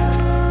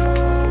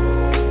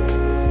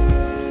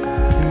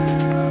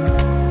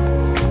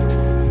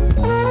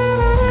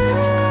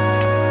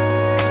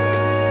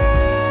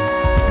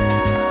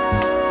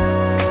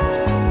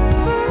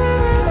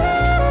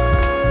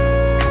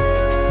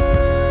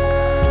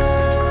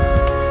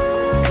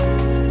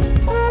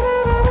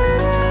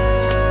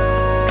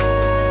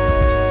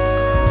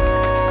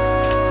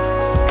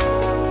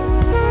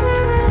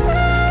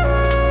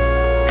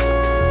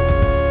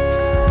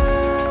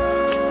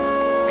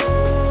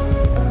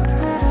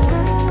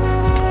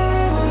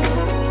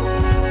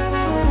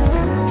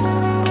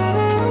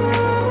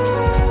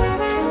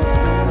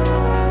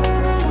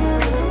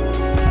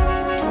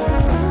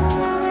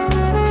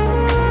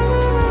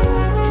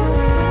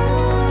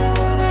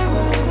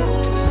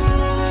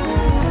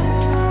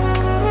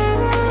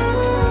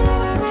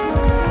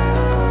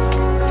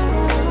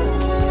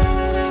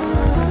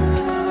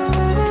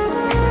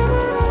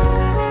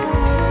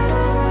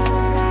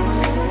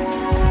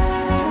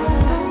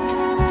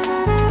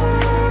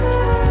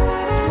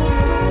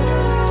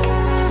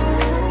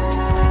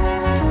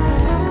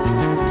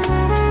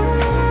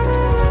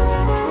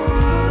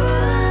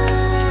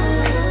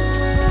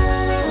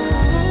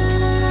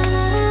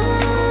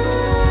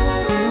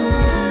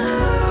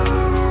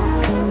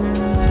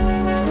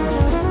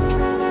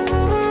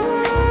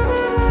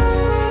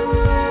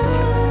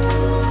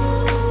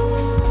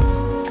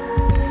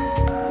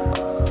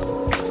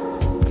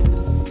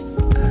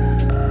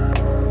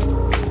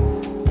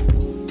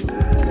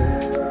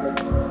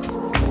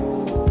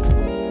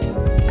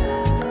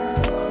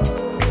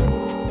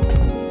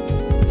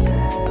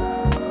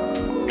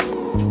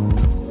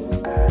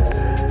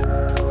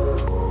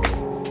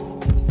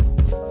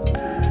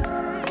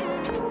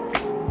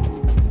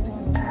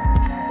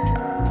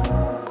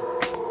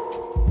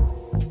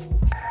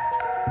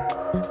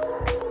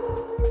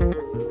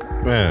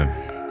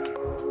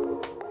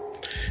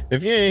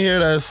 If you ain't hear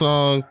that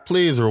song,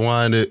 please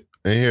rewind it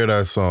and hear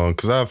that song,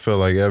 because I feel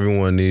like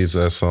everyone needs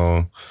that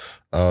song.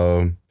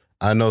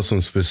 I know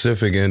some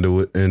specific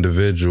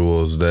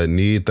individuals that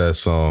need that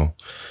song.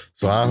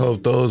 So I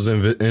hope those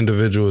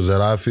individuals that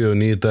I feel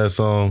need that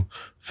song,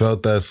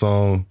 felt that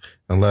song,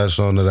 and latched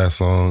on to that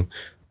song.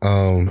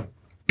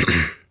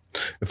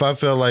 If I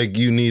feel like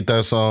you need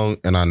that song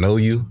and I know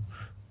you,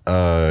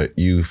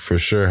 you for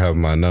sure have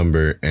my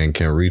number and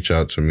can reach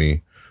out to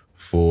me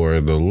for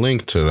the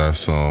link to that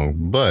song.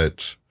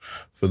 But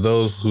for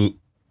those who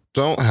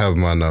don't have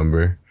my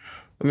number,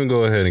 let me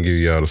go ahead and give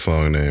y'all the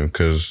song name,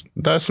 because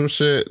that's some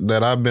shit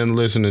that I've been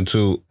listening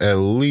to at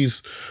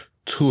least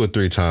 2 or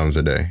 3 times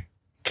a day.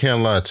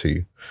 Can't lie to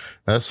you.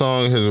 That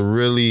song has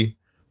really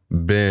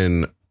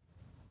been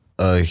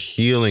a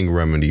healing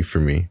remedy for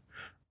me.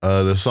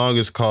 The song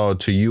is called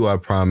To You I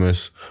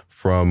Promise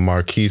from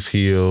Marquise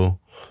Hill.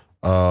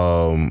 It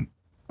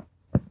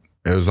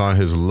was on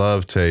his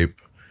Love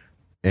tape.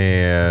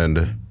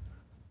 And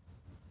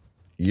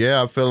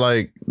yeah, I feel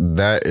like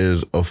that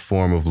is a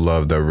form of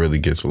love that really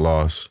gets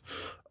lost.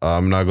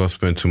 I'm not going to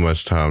spend too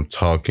much time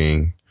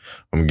talking.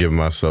 I'm giving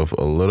myself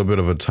a little bit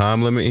of a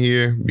time limit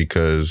here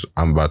because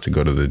I'm about to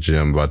go to the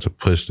gym, about to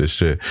push this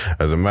shit.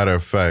 As a matter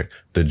of fact,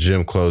 the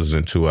gym closes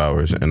in 2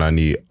 hours and I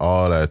need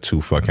all that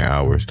 2 fucking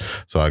hours.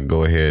 So I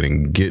go ahead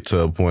and get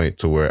to a point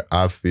to where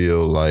I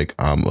feel like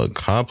I'm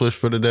accomplished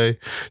for the day.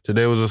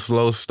 Today was a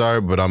slow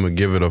start, but I'm going to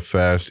give it a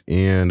fast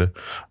end.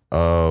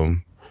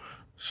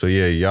 So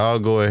yeah, y'all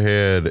go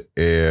ahead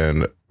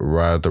and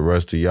ride the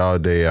rest of y'all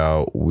day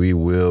out. We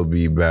will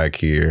be back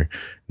here.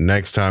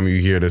 Next time you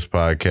hear this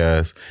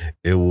podcast,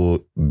 it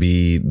will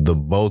be the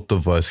both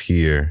of us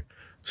here.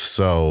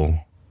 So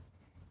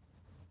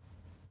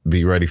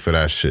be ready for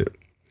that shit.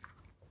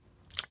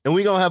 And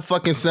we gonna have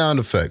fucking sound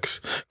effects.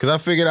 Because I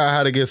figured out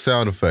how to get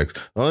sound effects.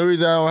 The only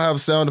reason I don't have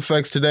sound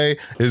effects today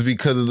is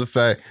because of the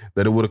fact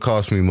that it would have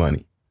cost me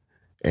money.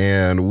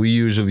 And we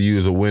usually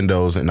use a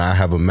Windows and I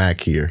have a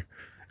Mac here.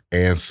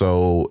 And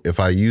so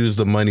if I use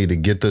the money to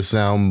get the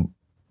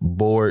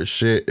soundboard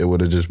shit, it would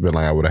have just been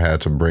like I would have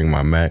had to bring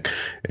my Mac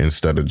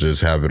instead of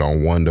just have it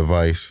on one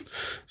device.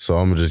 So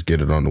I'm going to just get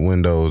it on the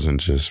Windows and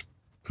just,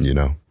 you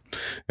know.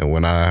 And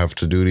when I have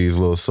to do these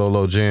little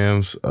solo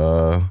jams,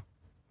 I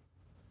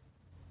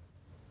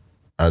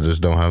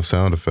just don't have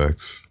sound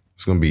effects.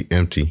 It's going to be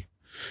empty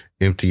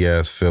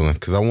ass feeling,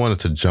 because I wanted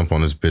to jump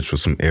on this bitch with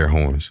some air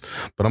horns,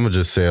 but I'm gonna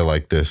just say it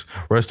like this: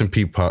 rest in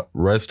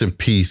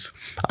peace.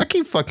 I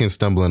keep fucking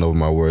stumbling over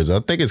my words. I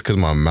think it's because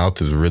my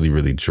mouth is really,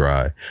 really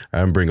dry. I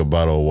didn't bring a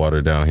bottle of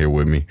water down here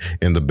with me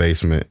in the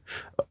basement.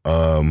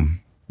 I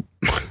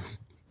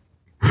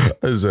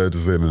just had to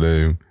say the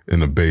name,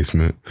 in the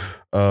basement.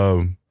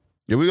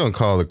 Yeah, we're going to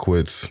call it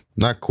quits.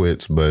 Not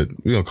quits, but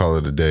we're going to call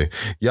it a day.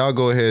 Y'all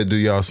go ahead and do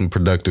y'all some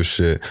productive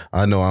shit.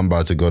 I know I'm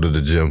about to go to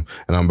the gym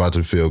and I'm about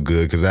to feel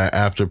good because that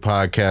after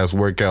podcast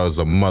workout is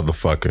a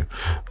motherfucker.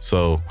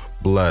 So,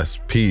 bless.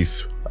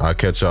 Peace. I'll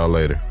catch y'all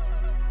later.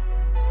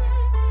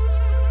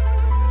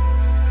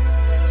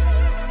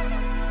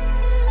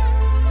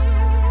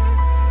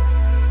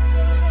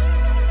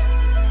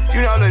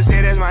 You know, let's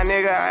say that's my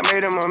nigga. I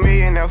made him $1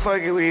 million. Now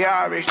fuck it, we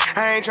all rich.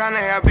 I ain't tryna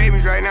have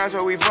babies right now,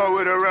 so we fuck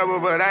with a rubber,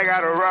 but I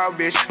got a raw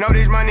bitch. Know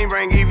this money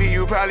bring Evie,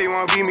 you probably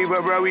won't beat me,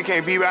 but bro, we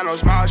can't be by no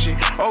small shit.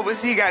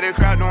 Overseas got a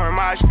crowd doing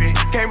mosh pit.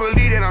 Can't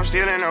believe that I'm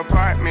still in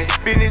apartments.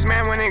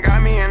 Businessman went and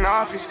got me in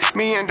office. $1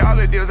 million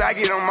deals, I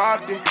get them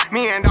often. $1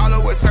 million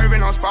was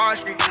serving on Spar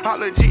Street. All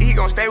legit, he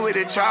gon' stay with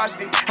the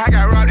chopstick. I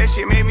got robbed, that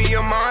shit made me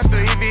a monster.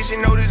 He bitch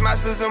should notice my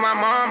sister, my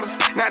mamas.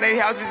 Now they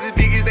houses as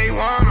big as they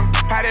want them.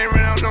 I didn't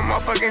run out no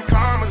motherfucking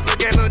commas.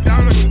 Look at Lil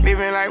Dominic.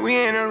 Living like we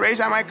in a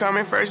race. I might come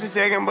in first and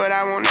second, but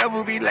I won't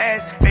ever be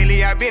last.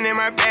 Lately I been in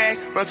my bag.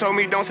 Bro told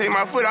me don't take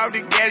my foot off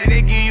the gas.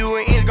 They give you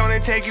an inch, gonna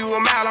take you a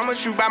mile. I'ma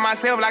shoot by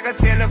myself like a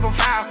technical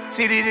foul.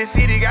 City to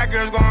city, got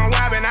girls going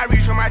wild, and I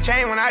reach for my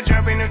chain when I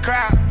jump in the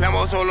crowd.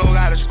 Lambo solo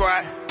got a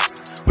squad.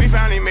 We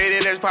finally made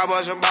it, let's pop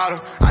us a bottle.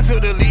 I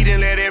took the lead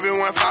and let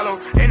everyone follow.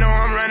 They know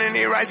I'm running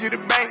it right to the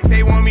bank.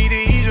 They want me to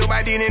ease up,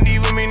 I didn't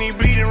leave them in the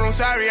bleeding room.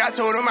 Sorry, I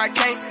told them I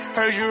can't.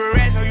 Heard you a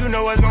rat, so you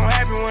know what's gonna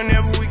happen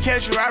whenever we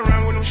catch you. I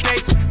run with them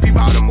snakes. Peep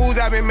all the moves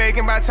I've been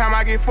making. By the time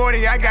I get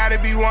 40, I gotta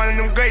be one of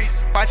them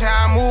greats. Watch how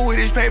I move with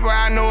this paper.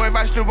 I know if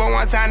I slip on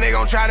one time, they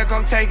gon' try to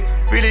come take it.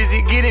 Real as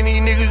it getting,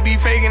 these niggas be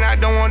faking. I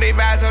don't want they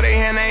vibes, so they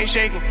hand ain't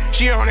shaking.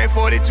 She on that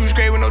 42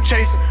 straight with no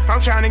chaser.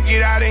 I'm trying to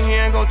get out of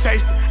here and go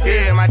taste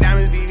it. Yeah, my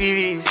diamonds be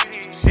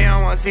VVs. They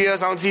don't wanna see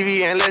us on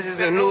TV unless it's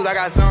the news. I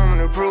got something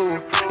to prove.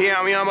 Yeah,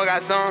 I'm young, but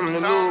got something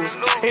to lose.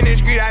 In the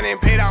street, I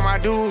didn't pay all my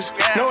dues.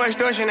 No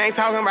extortion, ain't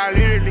talking about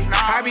literally.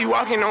 I be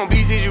walking on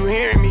beats, is you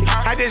hearing me?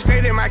 I just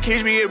pray that my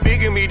kids be a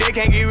bigger me. They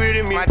can't get rid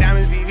of me. My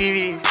diamonds be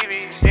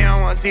VVs. They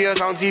don't wanna see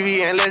us on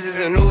TV unless it's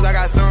the news. I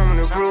got something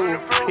to prove.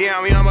 Yeah,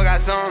 I'm young, but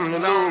got something to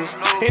lose.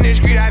 In the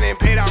street, I didn't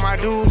pay all my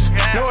dues.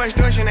 No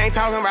extortion, ain't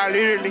talking about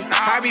literally.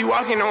 I be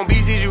walking on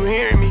beats, is you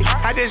hearing me?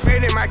 I just pray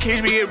that my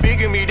kids be a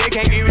bigger me. They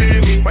can't get rid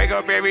of me. Wake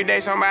up every day,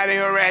 somebody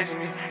harassing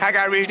me. I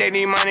got rich, they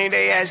need money,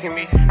 they asking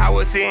me. I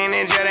was sitting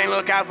in jail, they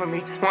look out for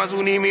me. Ones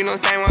who need me, no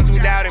same ones who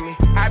doubted me.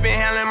 I been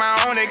handling my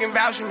own, they can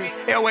vouch for me.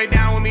 They'll way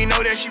down with me,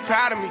 know that she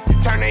proud of me.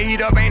 Turn the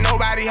heat up, ain't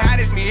nobody hot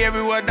as me.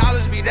 Everywhere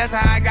dollars be, that's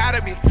how I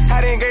gotta be. I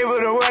done gave her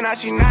the word, now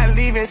she not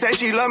leaving. Say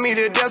she love me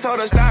to death, told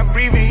her stop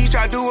breathing. He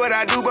try do what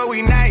I do, but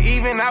we not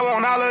even. I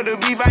want all of the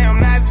beef, I am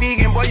not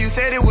vegan. Boy, you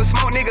said it was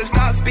smoke, nigga,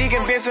 stop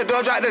speaking. Vince the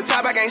door, drop the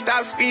top, I can't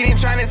stop speeding.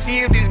 Tryna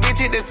see if this bitch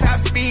hit the top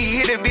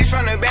speed. Hit the bitch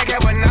from the back,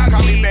 have a knock.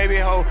 Call me baby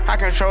ho, I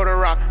control the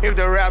rock. If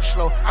the rap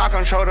slow, I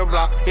control the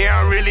block. Yeah,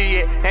 I'm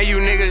really it, and you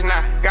niggas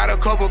not. Got a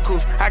couple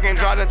coups, I can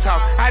draw the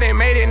top. I done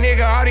made it,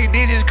 nigga, all these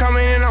digits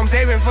coming in. I'm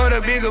saving for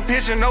the bigger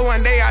picture. No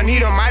one day I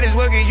need them, might as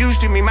well get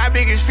used to me. My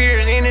biggest fear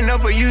is ending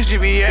up what used to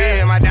be.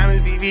 Yeah, my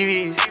diamonds be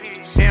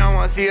VVs. They don't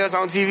wanna see us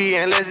on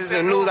TV unless it's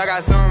the news. I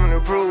got something to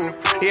prove.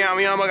 Yeah, I'm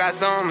young, but got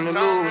something to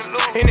lose.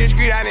 In the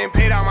street, I done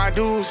paid all my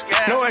dues.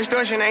 No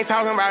extortion, ain't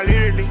talking about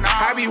literally.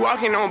 I be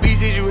walking on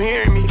beats, is you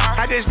hearing me?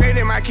 I just pray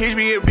that my kids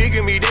be a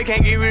bigger me. They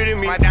can't get rid of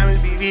me. My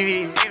diamonds be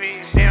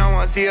VVs. They don't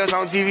wanna see us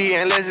on TV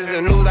unless it's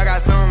the news. I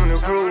got something to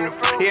prove.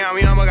 Yeah, I'm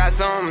young, but got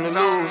something to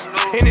lose.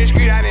 In the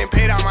street, I done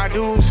paid all my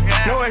dues.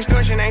 No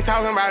extortion, ain't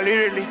talking about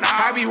literally.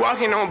 I be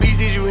walking on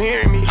beats, is you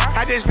hearing me?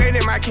 I just pray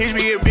that my kids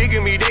be a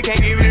bigger me. They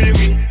can't get rid of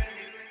me.